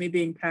it's just me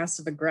being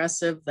passive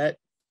aggressive that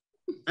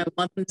I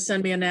want them to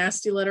send me a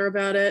nasty letter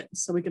about it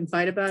so we can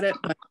fight about it.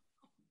 But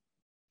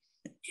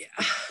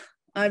yeah,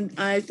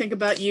 I think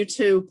about you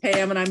too,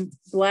 Pam, and I'm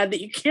glad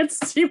that you can't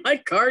see my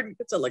garden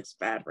because it looks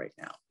bad right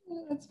now.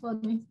 That's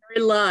funny.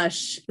 Very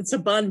lush. It's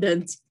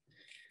abundant.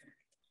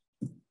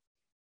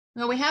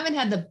 Well, we haven't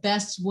had the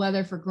best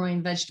weather for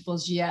growing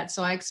vegetables yet.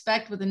 So I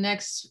expect with the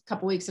next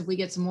couple of weeks, if we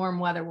get some warm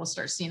weather, we'll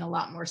start seeing a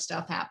lot more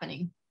stuff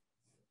happening.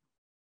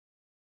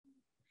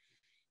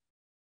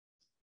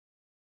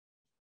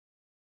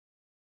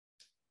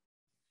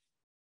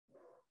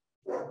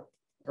 All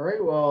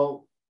right,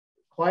 well,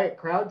 quiet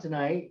crowd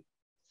tonight.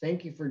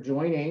 Thank you for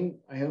joining.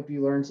 I hope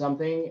you learned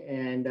something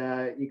and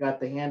you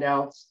got the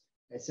handouts.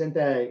 I sent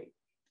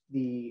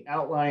the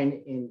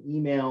outline in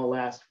email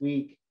last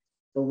week.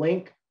 The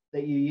link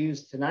that you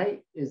use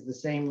tonight is the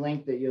same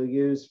link that you'll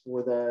use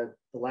for the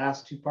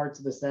last 2 parts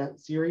of the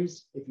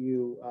series if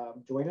you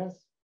join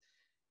us.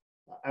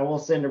 I will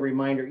send a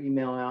reminder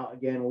email out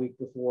again a week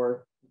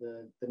before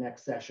the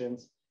next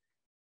sessions.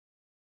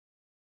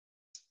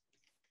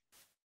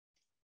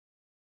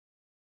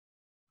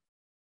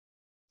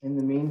 In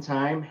the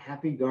meantime,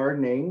 happy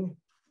gardening.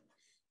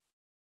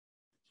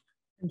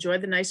 Enjoy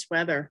the nice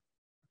weather.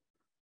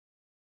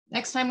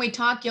 Next time we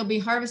talk, you'll be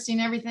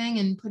harvesting everything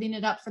and putting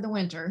it up for the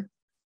winter.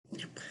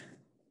 Yep.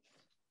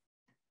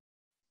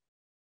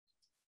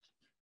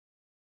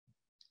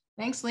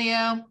 Thanks,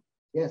 Leo.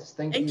 Yes,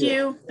 thank you. Thank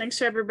you. Thanks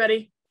to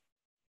everybody.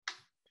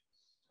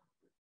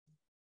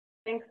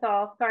 Thanks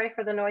all. Sorry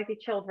for the noisy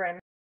children.